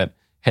Reffitt,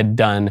 had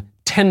done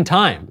 10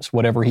 times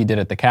whatever he did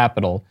at the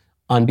Capitol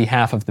on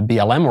behalf of the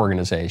BLM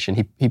organization,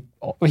 he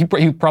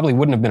probably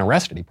wouldn't have been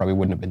arrested. He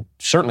probably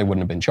certainly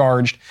wouldn't have been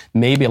charged.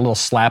 Maybe a little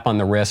slap on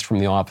the wrist from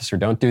the officer.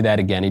 Don't do that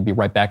again. He'd be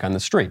right back on the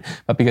street.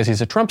 But because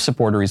he's a Trump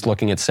supporter, he's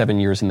looking at 7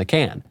 years in the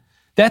can.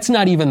 That's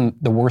not even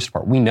the worst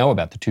part. We know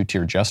about the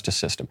two-tier justice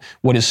system.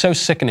 What is so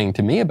sickening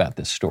to me about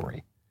this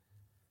story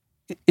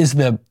is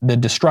the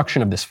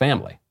destruction of this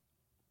family.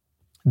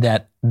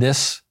 That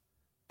this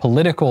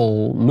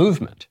political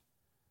movement,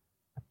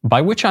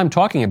 by which I'm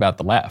talking about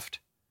the left,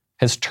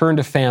 has turned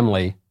a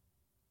family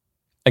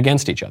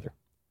against each other.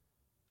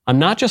 I'm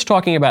not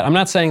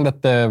saying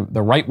that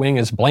the right wing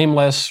is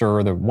blameless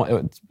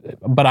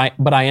but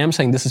I am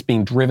saying this is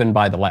being driven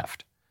by the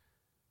left.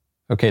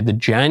 Okay, the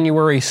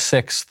January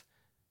 6th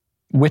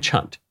witch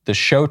hunt, the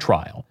show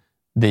trial,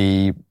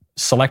 the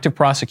selective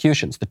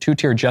prosecutions, the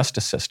two-tier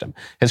justice system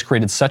has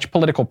created such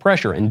political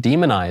pressure and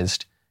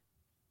demonized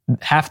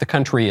half the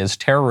country as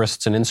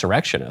terrorists and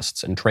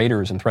insurrectionists and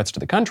traitors and threats to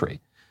the country,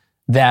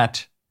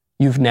 that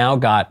you've now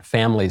got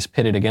families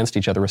pitted against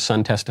each other, a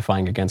son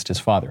testifying against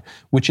his father,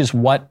 which is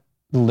what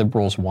the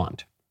liberals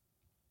want.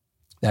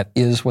 That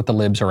is what the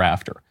libs are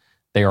after.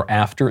 They are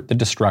after the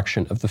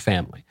destruction of the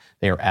family.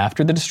 They are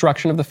after the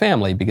destruction of the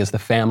family because the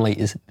family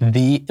is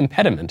the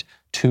impediment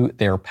to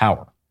their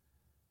power.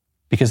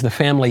 Because the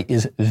family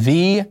is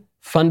the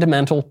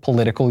fundamental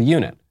political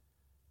unit.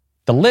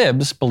 The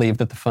libs believe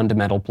that the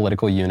fundamental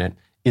political unit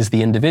is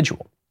the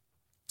individual.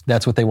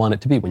 That's what they want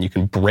it to be. When you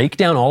can break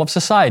down all of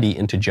society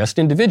into just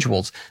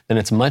individuals, then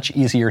it's much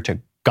easier to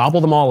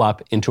gobble them all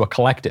up into a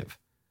collective.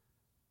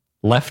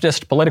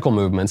 Leftist political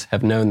movements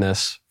have known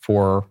this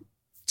for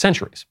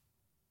centuries.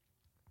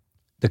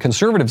 The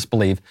conservatives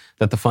believe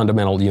that the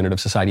fundamental unit of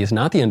society is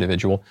not the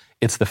individual,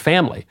 it's the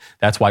family.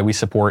 That's why we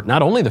support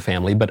not only the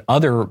family, but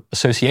other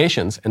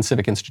associations and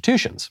civic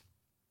institutions,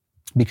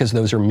 because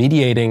those are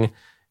mediating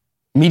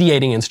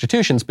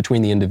institutions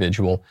between the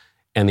individual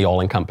and the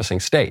all-encompassing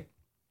state.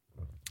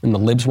 And the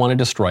libs want to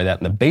destroy that,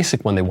 and the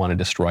basic one they want to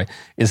destroy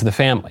is the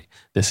family.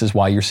 This is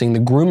why you're seeing the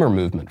groomer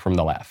movement from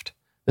the left.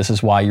 This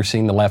is why you're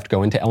seeing the left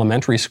go into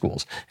elementary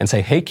schools and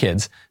say, hey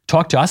kids,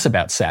 talk to us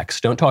about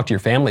sex. Don't talk to your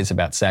families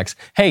about sex.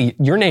 Hey,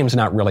 your name's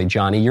not really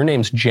Johnny. Your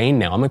name's Jane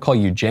now. I'm going to call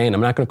you Jane. I'm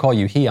not going to call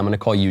you he. I'm going to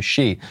call you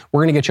she.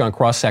 We're going to get you on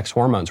cross-sex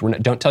hormones.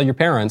 Don't tell your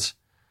parents.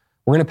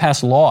 We're going to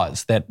pass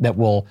laws that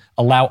will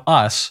allow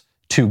us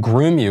to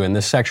groom you in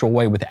this sexual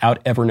way without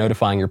ever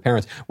notifying your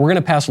parents. We're going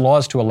to pass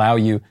laws to allow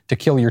you to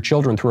kill your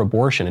children through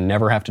abortion and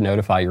never have to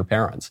notify your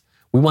parents.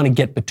 We want to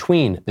get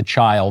between the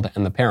child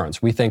and the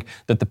parents. We think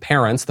that the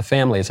parents, the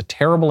family, is a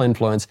terrible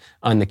influence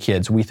on the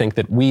kids. We think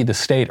that we, the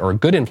state, are a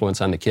good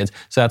influence on the kids.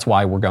 So that's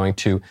why we're going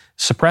to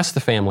suppress the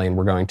family and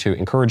we're going to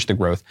encourage the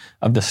growth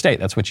of the state.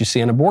 That's what you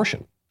see in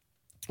abortion.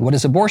 What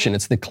is abortion?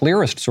 It's the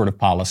clearest sort of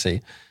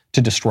policy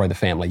to destroy the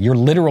family. You're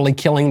literally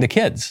killing the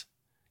kids.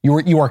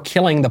 You are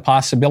killing the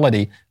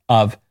possibility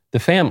of the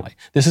family.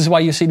 This is why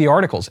you see the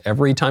articles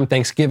every time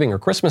Thanksgiving or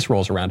Christmas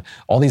rolls around,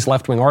 all these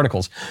left-wing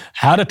articles,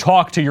 how to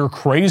talk to your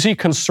crazy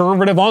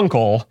conservative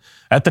uncle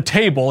at the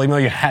table, even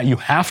though you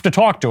have to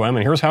talk to him,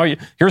 and here's how you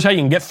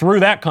can get through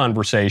that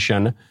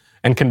conversation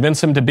and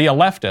convince him to be a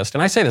leftist.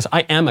 And I say this,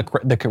 I am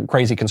the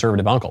crazy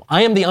conservative uncle.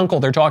 I am the uncle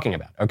they're talking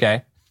about,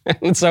 okay?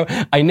 And so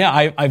I know,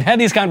 I've had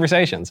these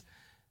conversations.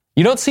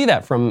 You don't see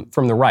that from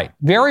the right.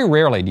 Very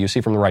rarely do you see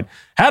from the right,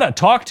 how to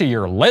talk to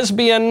your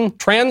lesbian,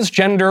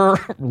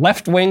 transgender,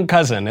 left-wing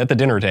cousin at the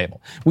dinner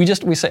table. We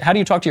say, how do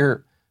you talk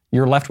to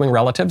your left-wing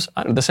relatives?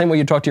 The same way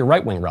you talk to your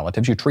right-wing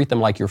relatives. You treat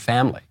them like your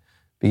family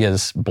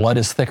because blood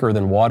is thicker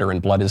than water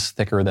and blood is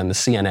thicker than the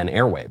CNN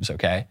airwaves,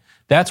 okay?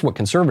 That's what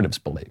conservatives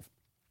believe.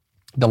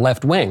 The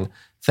left wing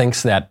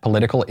thinks that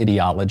political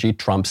ideology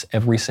trumps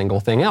every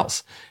single thing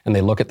else, and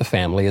they look at the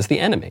family as the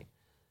enemy.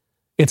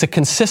 It's a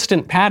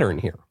consistent pattern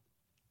here.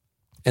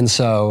 And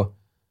so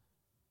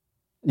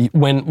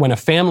when a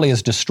family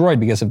is destroyed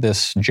because of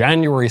this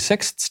January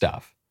 6th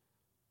stuff,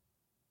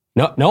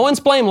 No one's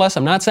blameless.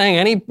 I'm not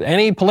saying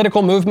any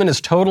political movement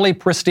is totally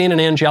pristine and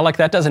angelic.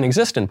 That doesn't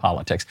exist in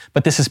politics.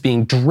 But this is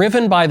being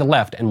driven by the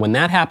left. And when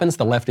that happens,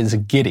 the left is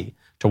giddy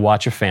to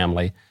watch a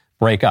family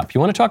break up.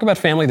 You want to talk about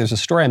family? There's a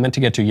story I meant to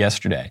get to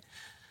yesterday.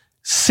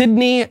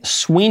 Sydney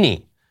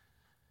Sweeney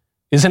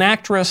is an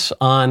actress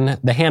on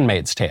The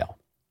Handmaid's Tale.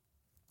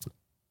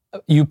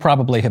 You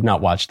probably have not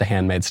watched The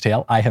Handmaid's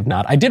Tale. I have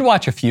not. I did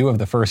watch a few of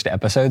the first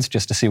episodes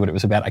just to see what it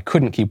was about. I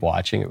couldn't keep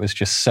watching.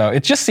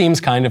 It just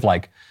seems kind of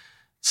like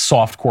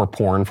softcore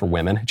porn for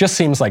women. It just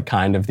seems like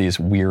kind of these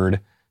weird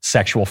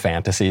sexual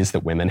fantasies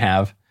that women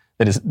have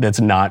that's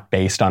not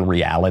based on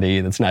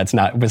reality.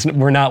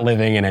 We're not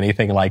living in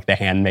anything like The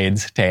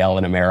Handmaid's Tale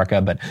in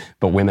America, but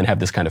women have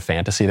this kind of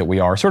fantasy that we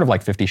are, sort of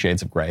like 50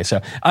 Shades of Grey.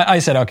 So I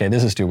said, okay,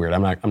 this is too weird.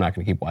 I'm not going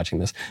to keep watching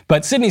this.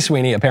 But Sydney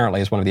Sweeney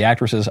apparently is one of the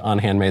actresses on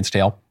Handmaid's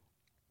Tale.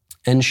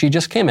 And she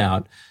just came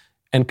out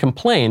and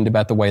complained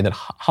about the way that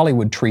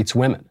Hollywood treats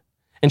women.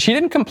 And she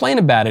didn't complain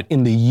about it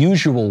in the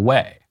usual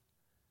way.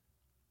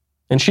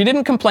 And she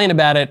didn't complain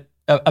about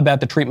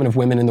the treatment of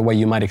women in the way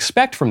you might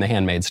expect from The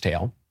Handmaid's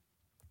Tale,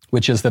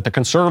 which is that the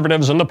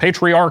conservatives and the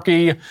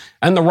patriarchy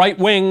and the right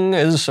wing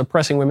is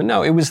oppressing women.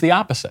 No, it was the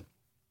opposite.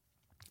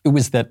 It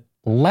was that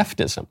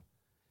leftism,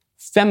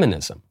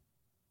 feminism,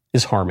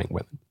 is harming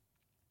women.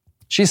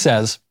 She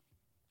says,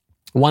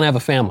 I want to have a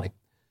family.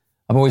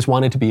 I've always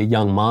wanted to be a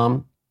young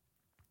mom,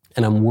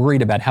 and I'm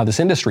worried about how this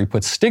industry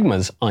puts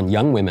stigmas on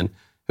young women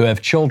who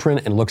have children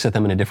and looks at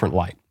them in a different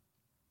light.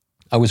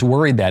 I was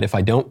worried that if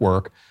I don't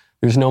work,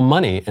 there's no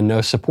money and no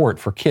support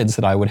for kids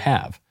that I would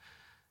have.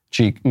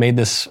 She made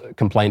this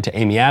complaint to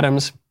Amy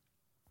Adams,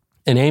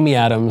 and Amy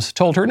Adams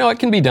told her, no, it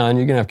can be done.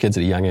 You're going to have kids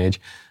at a young age.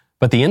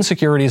 But the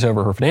insecurities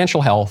over her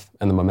financial health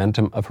and the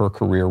momentum of her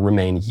career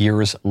remain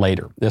years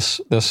later. This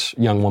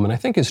young woman, I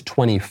think, is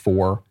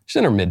 24. She's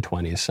in her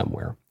mid-20s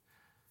somewhere.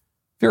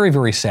 Very,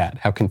 very sad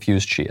how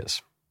confused she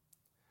is.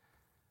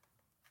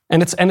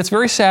 And it's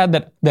very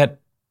sad that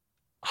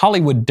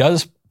Hollywood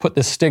does put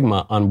this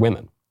stigma on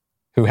women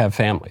who have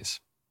families.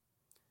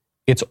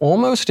 It's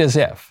almost as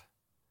if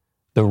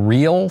the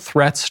real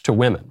threats to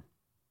women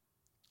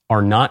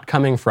are not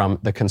coming from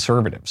the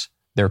conservatives.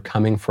 They're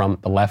coming from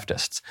the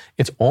leftists.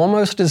 It's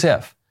almost as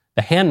if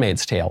The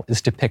Handmaid's Tale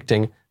is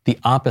depicting the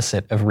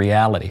opposite of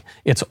reality.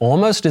 It's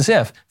almost as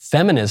if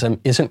feminism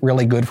isn't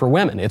really good for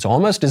women. It's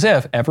almost as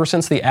if, ever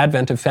since the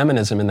advent of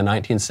feminism in the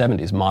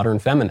 1970s, modern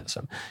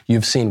feminism,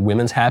 you've seen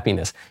women's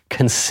happiness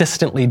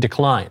consistently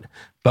decline,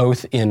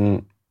 both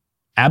in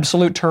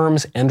absolute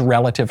terms and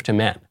relative to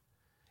men.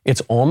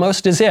 It's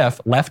almost as if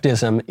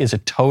leftism is a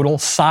total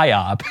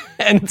psyop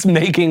and it's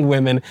making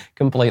women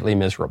completely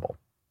miserable.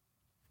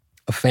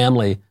 A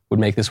family would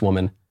make this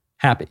woman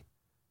happy.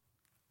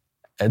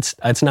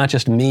 It's not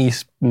just me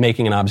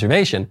making an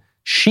observation.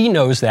 She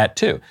knows that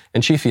too.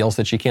 And she feels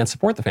that she can't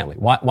support the family.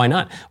 Why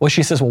not? Well,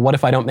 she says, well, what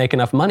if I don't make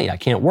enough money? I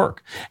can't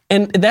work.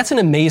 And that's an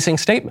amazing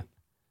statement.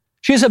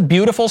 She's a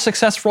beautiful,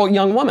 successful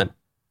young woman.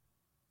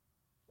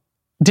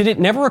 Did it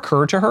never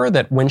occur to her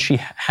that when she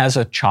has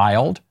a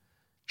child,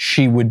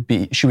 she would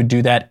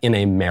do that in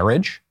a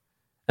marriage,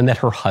 and that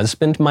her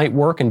husband might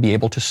work and be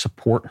able to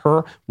support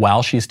her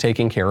while she's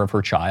taking care of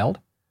her child?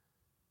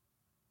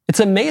 It's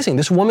amazing.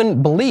 This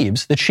woman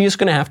believes that she is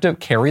going to have to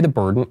carry the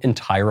burden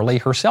entirely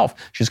herself.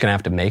 She's going to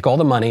have to make all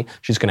the money.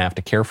 She's going to have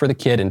to care for the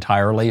kid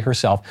entirely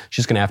herself.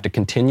 She's going to have to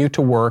continue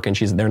to work, and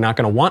they're not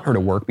going to want her to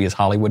work because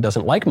Hollywood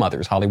doesn't like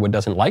mothers. Hollywood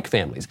doesn't like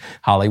families.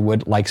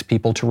 Hollywood likes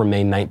people to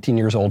remain 19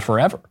 years old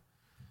forever.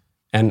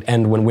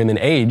 And when women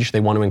age, they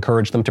want to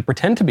encourage them to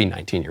pretend to be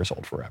 19 years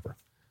old forever.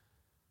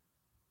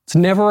 It's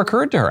never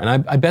occurred to her, and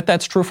I bet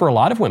that's true for a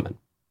lot of women.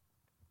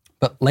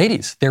 But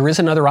ladies, there is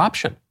another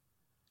option.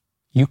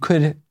 You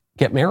could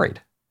get married.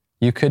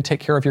 You could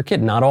take care of your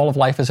kid. Not all of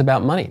life is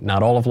about money.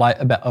 Not all of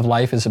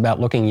life is about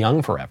looking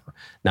young forever.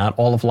 Not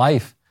all of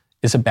life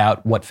is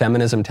about what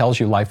feminism tells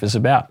you life is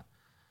about.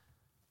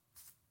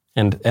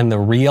 And the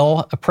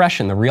real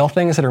oppression, the real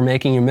things that are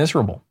making you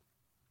miserable,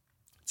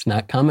 it's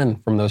not coming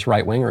from those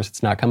right-wingers.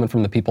 It's not coming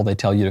from the people they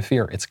tell you to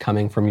fear. It's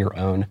coming from your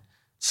own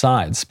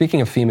side. Speaking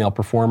of female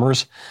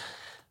performers,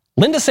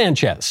 Linda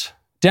Sanchez,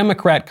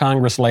 Democrat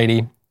Congress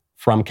lady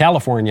from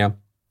California,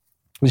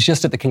 was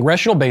just at the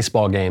congressional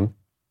baseball game,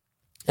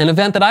 an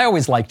event that I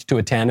always liked to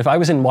attend. If I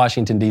was in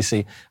Washington,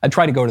 D.C., I'd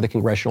try to go to the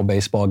congressional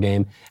baseball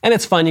game. And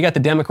it's fun. You got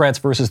the Democrats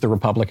versus the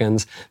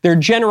Republicans. They're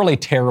generally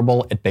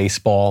terrible at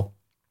baseball.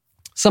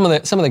 Some of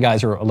the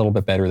guys are a little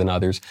bit better than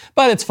others,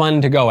 but it's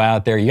fun to go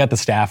out there. You got the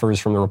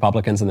staffers from the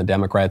Republicans and the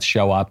Democrats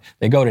show up.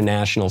 They go to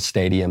National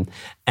Stadium,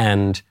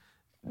 and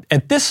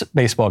at this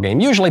baseball game,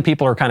 usually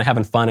people are kind of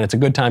having fun, and it's a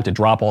good time to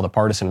drop all the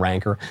partisan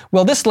rancor.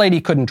 Well, this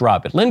lady couldn't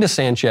drop it. Linda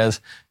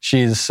Sanchez,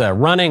 she's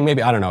running.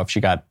 Maybe, I don't know if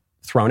she got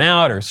thrown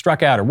out or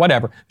struck out or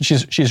whatever.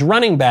 She's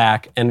running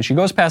back, and she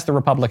goes past the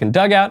Republican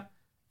dugout,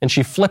 and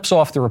she flips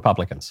off the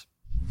Republicans.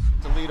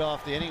 To lead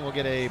off the inning, we'll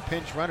get a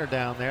pinch runner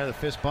down there, the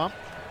fist bump.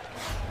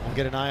 We'll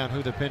get an eye on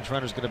who the pinch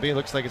runner is going to be. It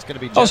looks like it's going to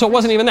be Oh, so it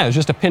wasn't even that. It was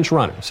just a pinch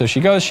runner. So she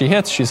goes, she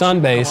hits, she's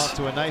on base. Off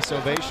to a nice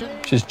ovation.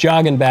 She's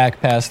jogging back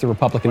past the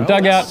Republican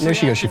dugout, and there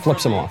she goes. She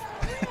flips them off.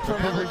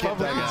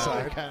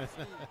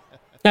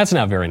 That's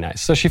not very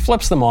nice. So she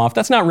flips them off.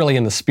 That's not really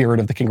in the spirit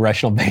of the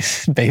congressional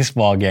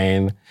baseball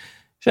game.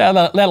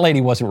 That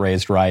lady wasn't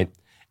raised right.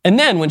 And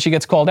then when she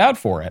gets called out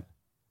for it,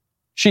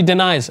 she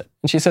denies it.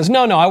 And she says,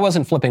 no, I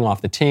wasn't flipping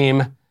off the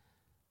team.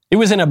 It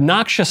was an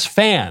obnoxious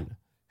fan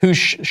who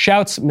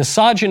shouts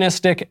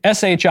misogynistic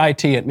shit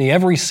at me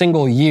every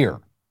single year.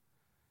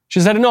 She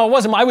said, no, it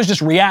wasn't. I was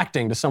just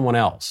reacting to someone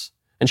else.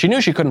 And she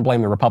knew she couldn't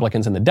blame the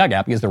Republicans in the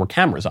dugout because there were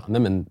cameras on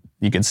them, and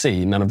you could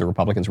see none of the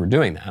Republicans were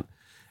doing that.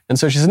 And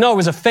so she said, no, it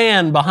was a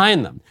fan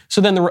behind them. So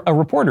then a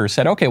reporter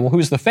said, okay, well,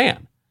 who's the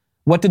fan?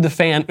 What did the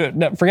fan,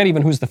 forget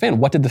even who's the fan,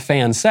 what did the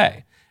fan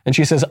say? And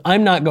she says,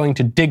 I'm not going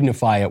to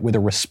dignify it with a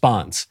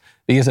response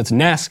because it's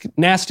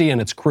nasty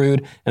and it's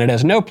crude and it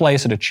has no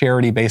place at a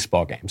charity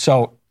baseball game.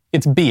 So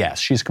it's BS.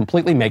 She's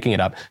completely making it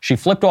up. She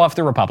flipped off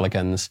the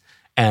Republicans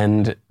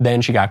and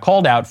then she got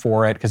called out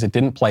for it because it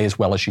didn't play as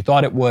well as she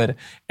thought it would.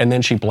 And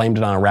then she blamed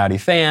it on a rowdy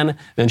fan.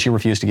 Then she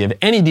refused to give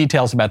any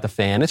details about the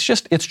fan. It's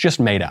just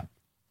made up.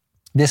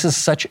 This is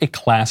such a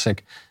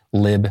classic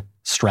lib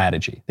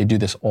strategy. They do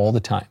this all the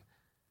time.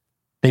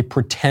 They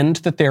pretend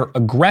that their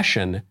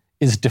aggression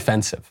is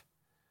defensive.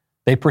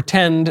 They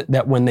pretend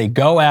that when they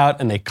go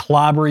out and they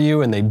clobber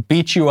you and they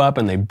beat you up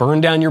and they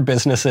burn down your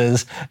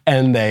businesses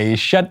and they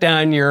shut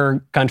down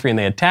your country and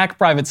they attack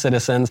private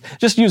citizens,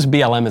 just use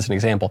BLM as an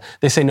example.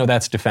 They say, no,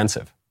 that's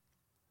defensive.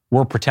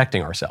 We're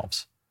protecting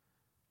ourselves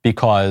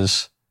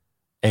because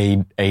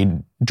a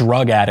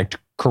drug addict,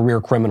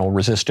 career criminal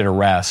resisted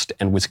arrest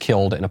and was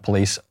killed in a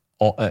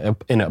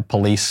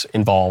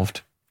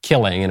police-involved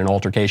killing in an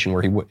altercation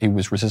where he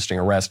was resisting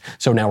arrest.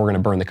 So now we're going to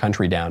burn the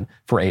country down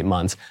for 8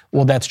 months.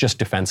 Well, that's just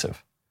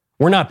defensive.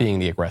 We're not being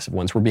the aggressive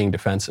ones. We're being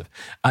defensive.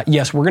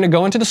 Yes, we're going to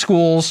go into the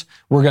schools.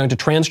 We're going to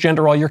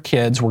transgender all your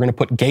kids. We're going to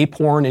put gay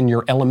porn in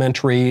your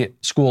elementary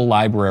school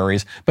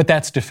libraries. But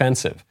that's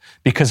defensive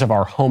because of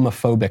our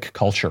homophobic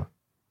culture.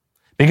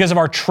 Because of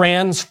our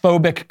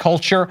transphobic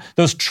culture,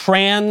 those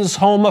trans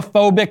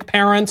homophobic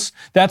parents,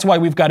 that's why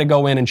we've got to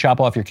go in and chop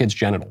off your kids'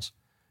 genitals.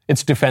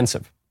 It's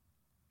defensive.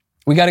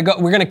 We're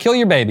going to kill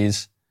your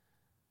babies.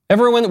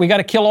 We got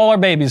to kill all our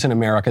babies in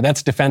America.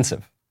 That's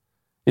defensive.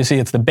 You see,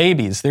 it's the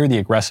babies, they're the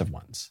aggressive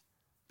ones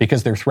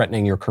because they're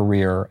threatening your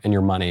career and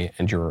your money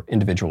and your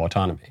individual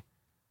autonomy.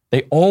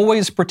 They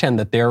always pretend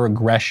that their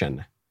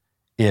aggression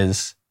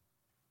is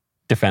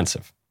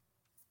defensive.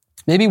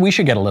 Maybe we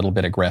should get a little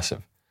bit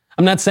aggressive.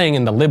 I'm not saying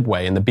in the lib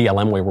way, in the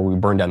BLM way where we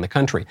burn down the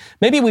country.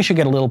 Maybe we should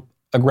get a little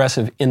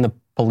aggressive in the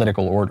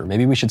political order.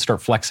 Maybe we should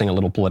start flexing a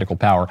little political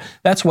power.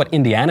 That's what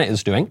Indiana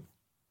is doing.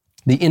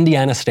 The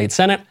Indiana State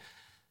Senate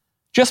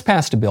just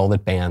passed a bill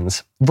that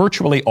bans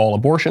virtually all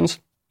abortions.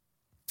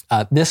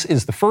 This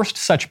is the first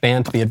such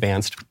ban to be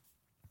advanced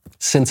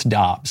since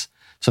Dobbs.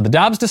 So the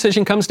Dobbs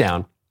decision comes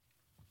down.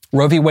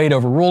 Roe v. Wade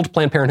overruled,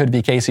 Planned Parenthood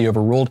v. Casey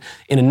overruled.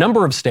 In a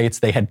number of states,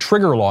 they had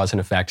trigger laws in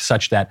effect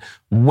such that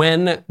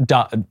when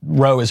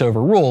Roe is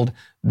overruled,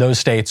 those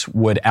states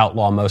would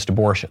outlaw most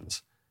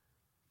abortions.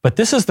 But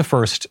this is the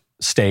first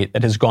state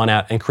that has gone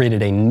out and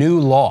created a new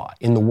law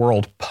in the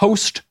world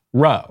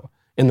post-Roe,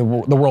 in the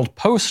world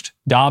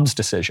post-Dobbs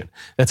decision,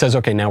 that says,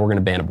 okay, now we're going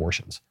to ban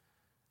abortions.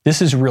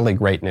 This is really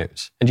great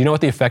news. And do you know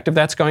what the effect of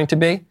that's going to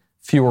be?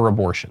 Fewer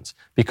abortions.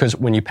 Because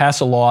when you pass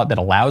a law that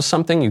allows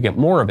something, you get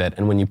more of it.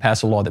 And when you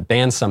pass a law that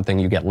bans something,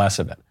 you get less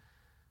of it.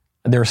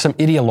 There are some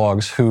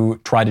ideologues who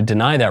try to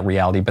deny that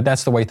reality, but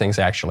that's the way things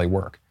actually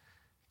work.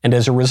 And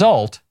as a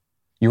result,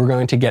 you are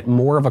going to get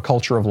more of a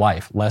culture of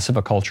life, less of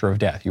a culture of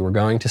death. You are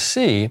going to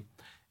see,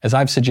 as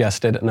I've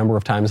suggested a number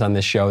of times on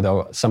this show,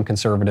 though some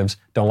conservatives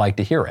don't like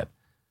to hear it,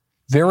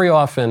 very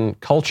often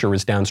culture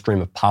is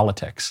downstream of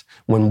politics.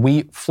 When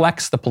we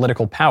flex the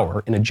political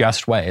power in a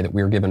just way that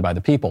we are given by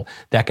the people,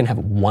 that can have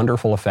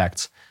wonderful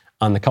effects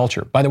on the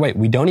culture. By the way,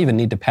 we don't even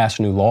need to pass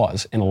new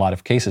laws in a lot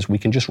of cases. We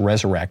can just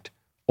resurrect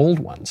old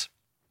ones.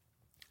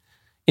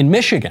 In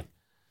Michigan,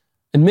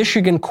 a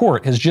Michigan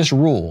court has just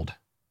ruled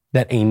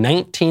that a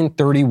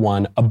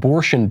 1931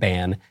 abortion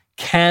ban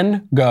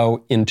can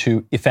go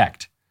into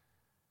effect.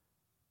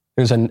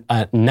 There's a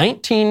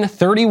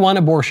 1931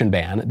 abortion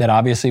ban that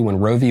obviously when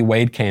Roe v.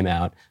 Wade came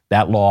out,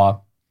 that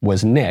law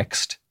was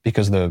nixed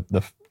because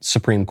the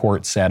Supreme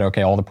Court said,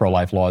 okay, all the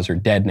pro-life laws are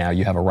dead now.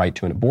 You have a right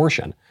to an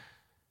abortion.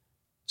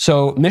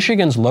 So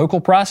Michigan's local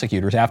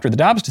prosecutors, after the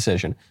Dobbs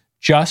decision,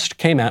 just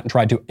came out and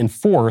tried to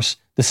enforce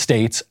the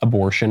state's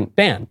abortion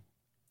ban.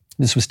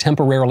 This was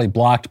temporarily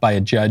blocked by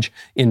a judge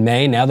in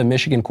May. Now the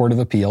Michigan Court of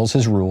Appeals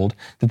has ruled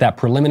that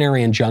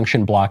preliminary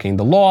injunction blocking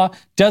the law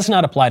does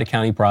not apply to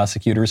county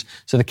prosecutors.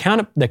 So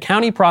the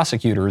county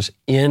prosecutors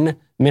in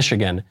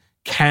Michigan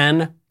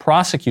can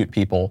prosecute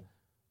people,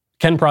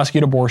 can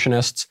prosecute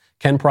abortionists,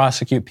 can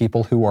prosecute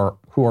people who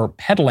are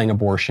peddling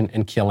abortion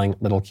and killing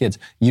little kids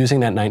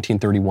using that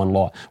 1931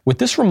 law. What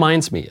this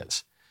reminds me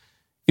is,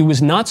 it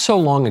was not so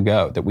long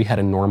ago that we had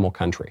a normal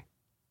country.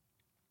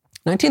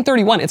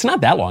 1931, it's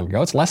not that long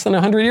ago. It's less than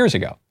 100 years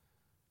ago.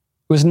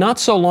 It was not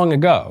so long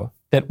ago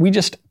that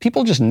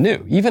people just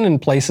knew, even in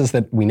places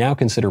that we now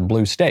consider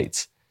blue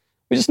states.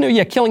 We just knew,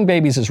 yeah, killing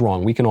babies is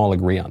wrong. We can all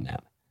agree on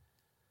that.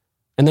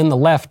 And then the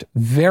left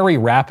very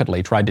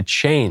rapidly tried to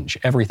change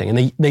everything.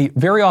 And they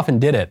very often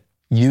did it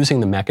using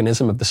the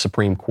mechanism of the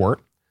Supreme Court,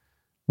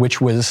 which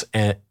was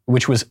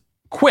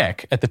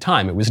quick at the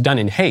time. It was done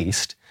in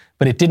haste,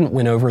 but it didn't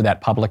win over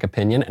that public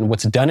opinion. And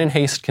what's done in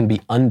haste can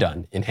be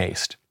undone in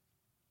haste.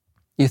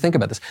 You think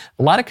about this.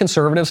 A lot of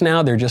conservatives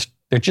now, they're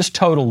just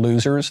total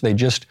losers.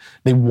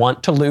 They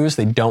want to lose.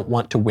 They don't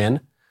want to win.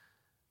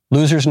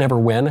 Losers never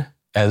win,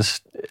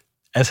 as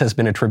has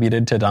been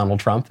attributed to Donald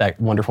Trump, that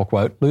wonderful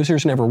quote.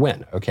 Losers never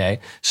win, okay?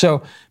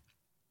 So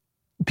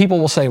people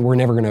will say, we're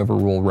never going to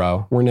overrule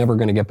Roe. We're never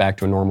going to get back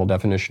to a normal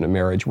definition of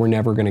marriage. We're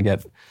never going to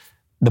get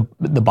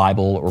the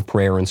Bible or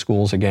prayer in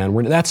schools again.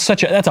 That's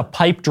a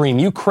pipe dream.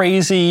 You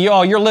crazy.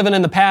 Oh, you're living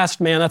in the past,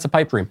 man. That's a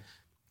pipe dream.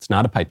 It's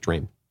not a pipe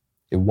dream.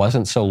 It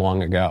wasn't so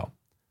long ago.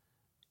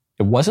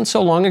 It wasn't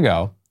so long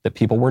ago that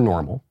people were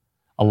normal.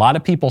 A lot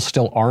of people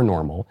still are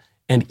normal.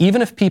 And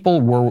even if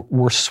people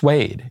were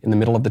swayed in the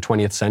middle of the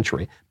 20th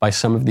century by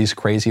some of these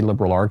crazy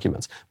liberal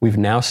arguments, we've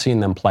now seen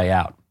them play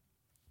out.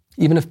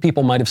 Even if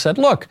people might have said,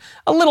 look,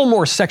 a little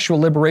more sexual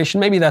liberation,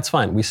 maybe that's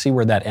fine. We see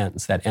where that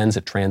ends. That ends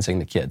at transing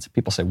the kids.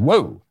 People say,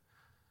 whoa,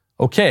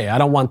 okay, I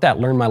don't want that.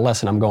 Learn my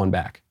lesson. I'm going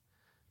back.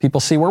 People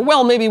see where,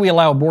 well, maybe we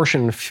allow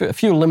abortion in a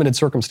few limited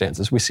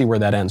circumstances. We see where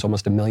that ends,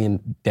 almost 1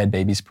 million dead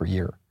babies per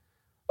year.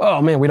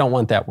 Oh, man, we don't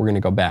want that. We're going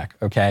to go back,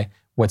 okay?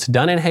 What's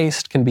done in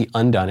haste can be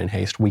undone in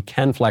haste. We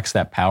can flex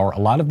that power. A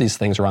lot of these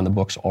things are on the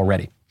books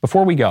already.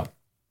 Before we go,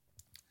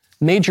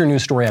 major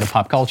news story out of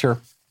pop culture.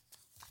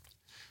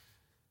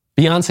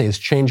 Beyonce is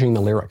changing the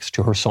lyrics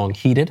to her song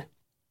Heated.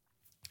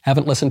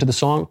 Haven't listened to the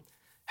song?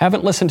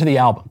 Haven't listened to the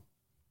album.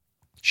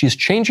 She's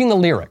changing the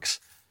lyrics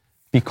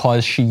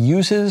because she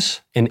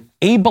uses an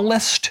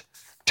ableist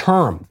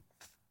term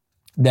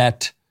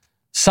that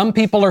some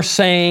people are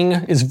saying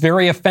is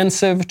very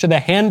offensive to the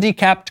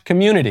handicapped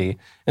community.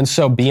 And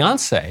so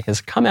Beyonce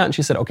has come out and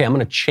she said, okay, I'm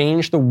going to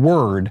change the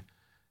word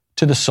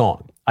to the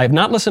song. I have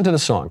not listened to the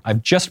song.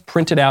 I've just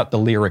printed out the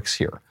lyrics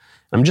here.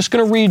 I'm just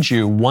going to read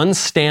you one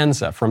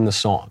stanza from the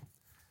song.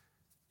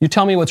 You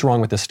tell me what's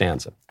wrong with this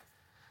stanza.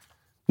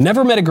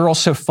 Never met a girl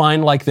so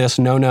fine like this.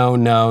 No, no,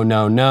 no,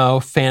 no, no.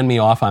 Fan me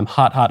off. I'm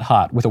hot, hot,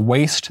 hot. With a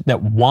waist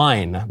that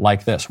whine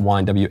like this.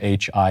 Whine,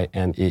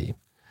 W-H-I-N-E.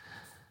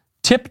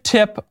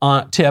 Tip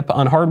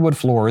on hardwood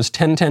floors.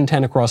 10, 10,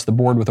 10 across the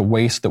board with a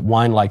waist that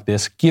whine like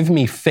this. Give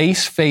me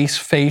face, face,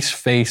 face,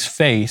 face,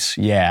 face.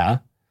 Yeah.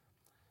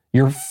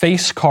 Your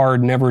face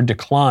card never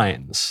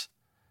declines.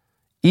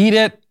 Eat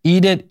it,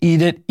 eat it,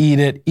 eat it, eat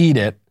it, eat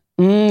it.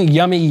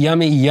 Yummy,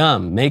 yummy,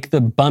 yum. Make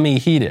the bummy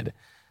heated.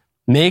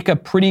 Make a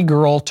pretty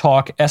girl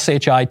talk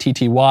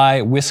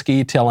S-H-I-T-T-Y.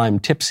 Whiskey till I'm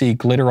tipsy.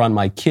 Glitter on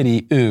my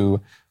kitty.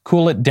 Ooh.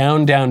 Cool it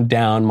down, down,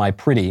 down, my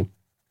pretty.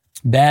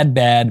 Bad,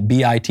 bad,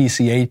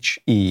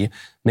 B-I-T-C-H-E.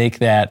 Make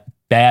that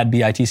bad,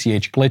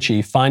 B-I-T-C-H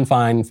glitchy. Fine,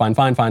 fine, fine,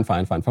 fine, fine,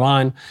 fine, fine,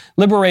 fine.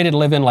 Liberated,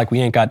 living like we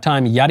ain't got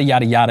time. Yada,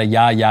 yada, yada,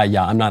 ya, ya,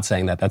 ya. I'm not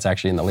saying that. That's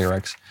actually in the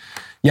lyrics.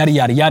 Yada,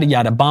 yada, yada,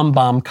 yada, bomb,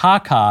 bomb,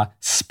 caca,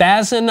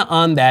 spazzin'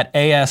 on that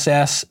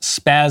ASS,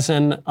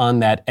 spazzin' on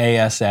that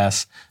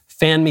ASS.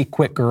 Fan me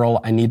quick,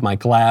 girl, I need my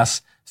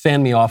glass.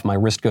 Fan me off, my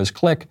wrist goes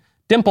click.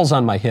 Dimples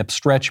on my hip,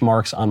 stretch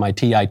marks on my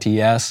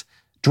TITS.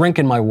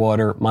 Drinking my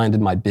water,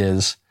 minded my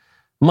biz.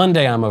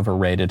 Monday, I'm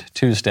overrated.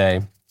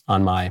 Tuesday,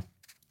 on my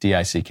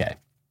DICK.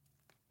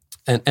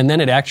 And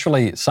then it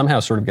actually somehow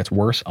sort of gets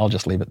worse. I'll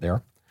just leave it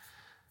there.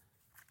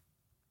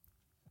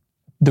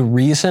 The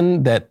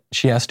reason that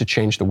she has to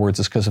change the words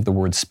is because of the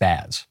word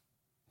spaz.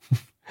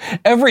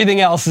 Everything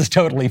else is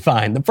totally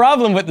fine. The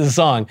problem with the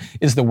song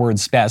is the word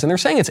spaz. And they're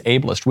saying it's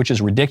ableist, which is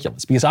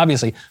ridiculous because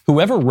obviously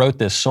whoever wrote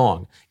this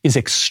song is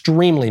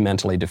extremely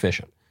mentally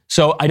deficient.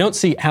 So I don't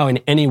see how in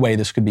any way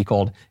this could be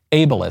called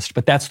ableist,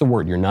 but that's the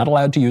word. You're not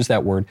allowed to use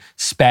that word.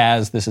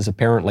 Spaz, this is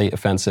apparently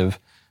offensive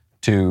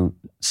to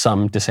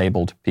some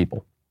disabled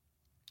people.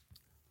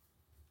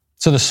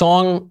 So the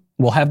song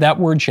will have that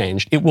word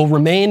changed. It will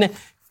remain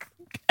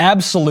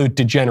absolute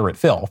degenerate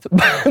filth,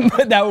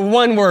 but that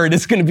one word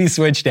is going to be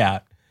switched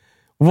out.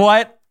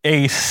 What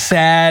a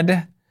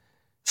sad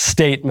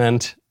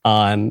statement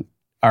on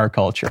our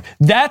culture.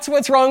 That's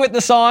what's wrong with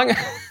the song.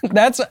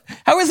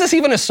 How is this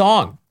even a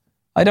song?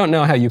 I don't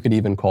know how you could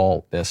even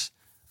call this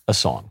a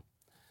song.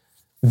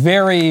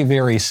 Very,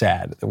 very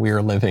sad that we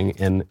are living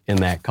in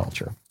that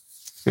culture.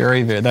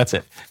 Very, very, that's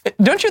it.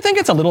 Don't you think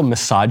it's a little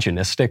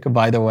misogynistic,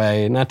 by the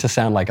way, not to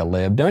sound like a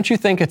lib? Don't you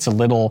think it's a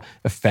little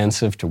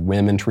offensive to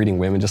women, treating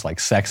women just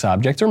like sex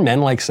objects, or men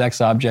like sex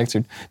objects?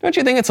 Or don't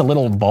you think it's a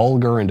little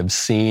vulgar and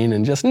obscene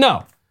and just,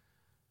 no.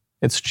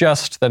 It's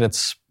just that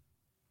it's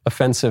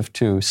offensive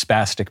to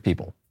spastic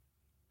people.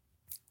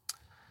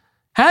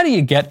 How do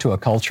you get to a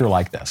culture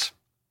like this?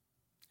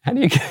 How do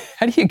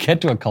you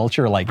get to a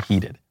culture like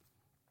Heated?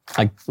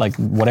 Like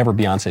whatever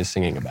Beyonce is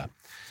singing about.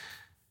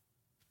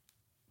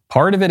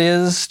 Part of it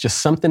is just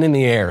something in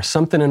the air,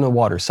 something in the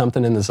water,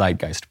 something in the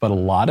zeitgeist. But a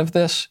lot of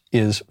this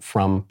is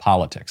from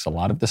politics. A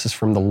lot of this is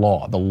from the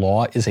law. The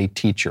law is a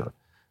teacher,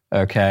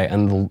 okay?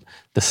 And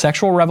the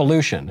sexual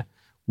revolution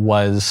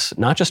was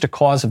not just a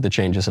cause of the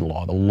changes in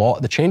law.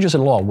 The changes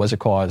in law was a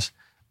cause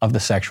of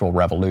the sexual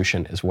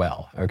revolution as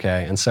well,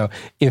 okay? And so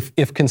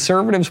if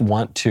conservatives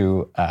want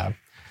to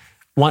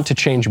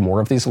change more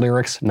of these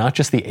lyrics, not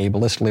just the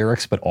ableist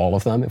lyrics, but all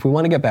of them, if we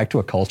want to get back to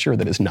a culture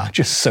that is not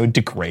just so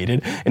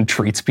degraded and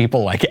treats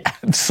people like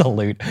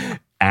absolute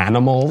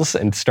animals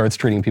and starts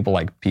treating people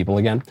like people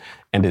again,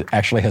 and it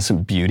actually has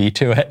some beauty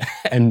to it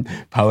and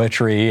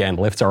poetry and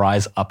lifts our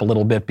eyes up a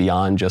little bit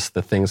beyond just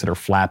the things that are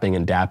flapping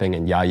and dapping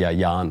and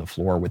yah on the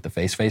floor with the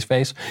face.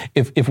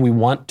 If we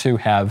want to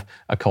have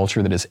a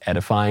culture that is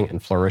edifying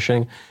and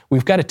flourishing,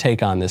 we've got to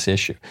take on this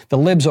issue. The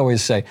libs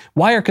always say,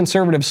 why are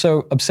conservatives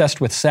so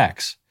obsessed with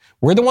sex?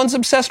 We're the ones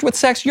obsessed with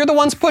sex. You're the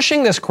ones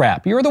pushing this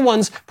crap. You're the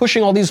ones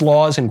pushing all these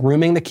laws and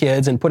grooming the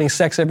kids and putting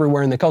sex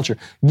everywhere in the culture.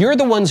 You're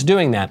the ones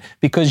doing that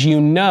because you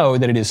know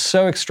that it is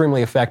so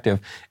extremely effective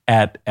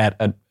at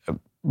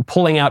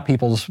pulling out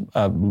people's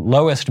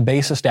lowest,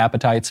 basest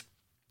appetites.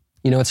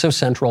 You know, it's so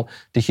central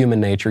to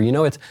human nature. You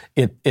know,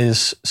 it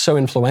is so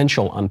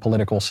influential on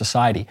political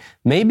society.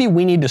 Maybe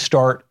we need to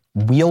start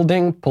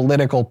wielding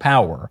political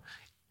power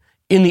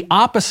in the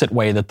opposite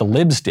way that the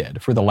libs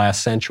did for the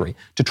last century,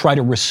 to try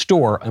to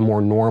restore a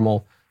more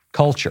normal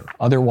culture.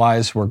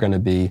 Otherwise, we're going to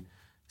be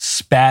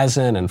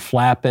spazzing and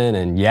flapping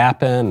and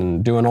yapping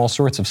and doing all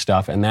sorts of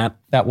stuff, and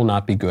that will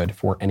not be good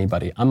for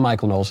anybody. I'm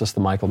Michael Knowles. This is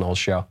The Michael Knowles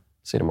Show.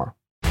 See you tomorrow.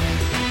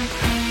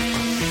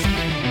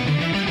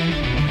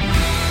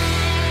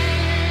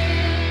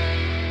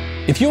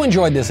 If you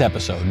enjoyed this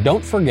episode,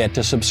 don't forget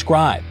to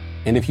subscribe.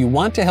 And if you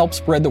want to help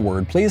spread the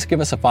word, please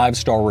give us a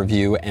 5-star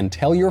review and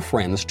tell your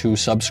friends to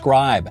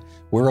subscribe.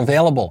 We're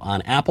available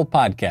on Apple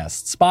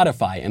Podcasts,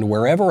 Spotify, and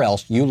wherever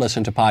else you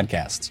listen to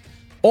podcasts.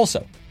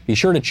 Also, be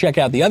sure to check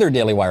out the other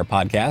Daily Wire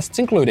podcasts,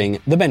 including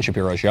The Ben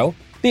Shapiro Show,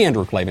 The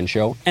Andrew Klavan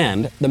Show,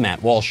 and The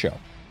Matt Walsh Show.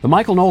 The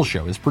Michael Knowles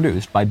Show is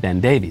produced by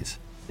Ben Davies.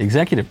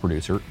 Executive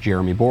producer,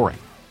 Jeremy Boring.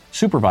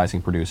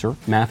 Supervising producer,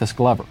 Mathis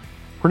Glover.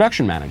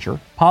 Production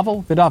manager,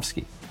 Pavel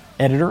Vidovsky.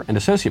 Editor and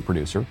associate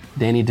producer,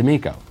 Danny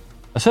D'Amico.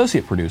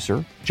 Associate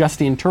producer,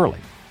 Justine Turley.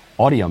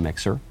 Audio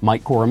mixer,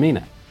 Mike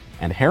Coromina.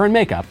 And hair and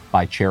makeup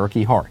by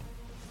Cherokee Hart.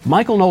 The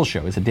Michael Knowles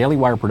Show is a Daily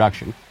Wire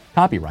production.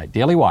 Copyright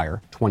Daily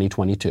Wire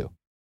 2022.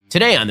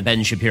 Today on The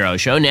Ben Shapiro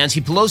Show, Nancy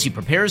Pelosi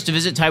prepares to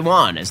visit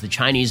Taiwan as the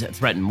Chinese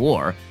threaten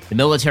war. The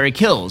military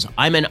kills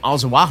Ayman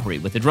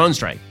al-Zawahiri with a drone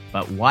strike.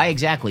 But why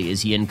exactly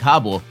is he in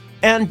Kabul?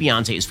 And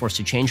Beyonce is forced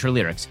to change her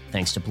lyrics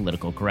thanks to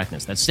political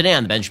correctness. That's today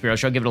on The Ben Shapiro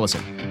Show. Give it a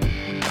listen.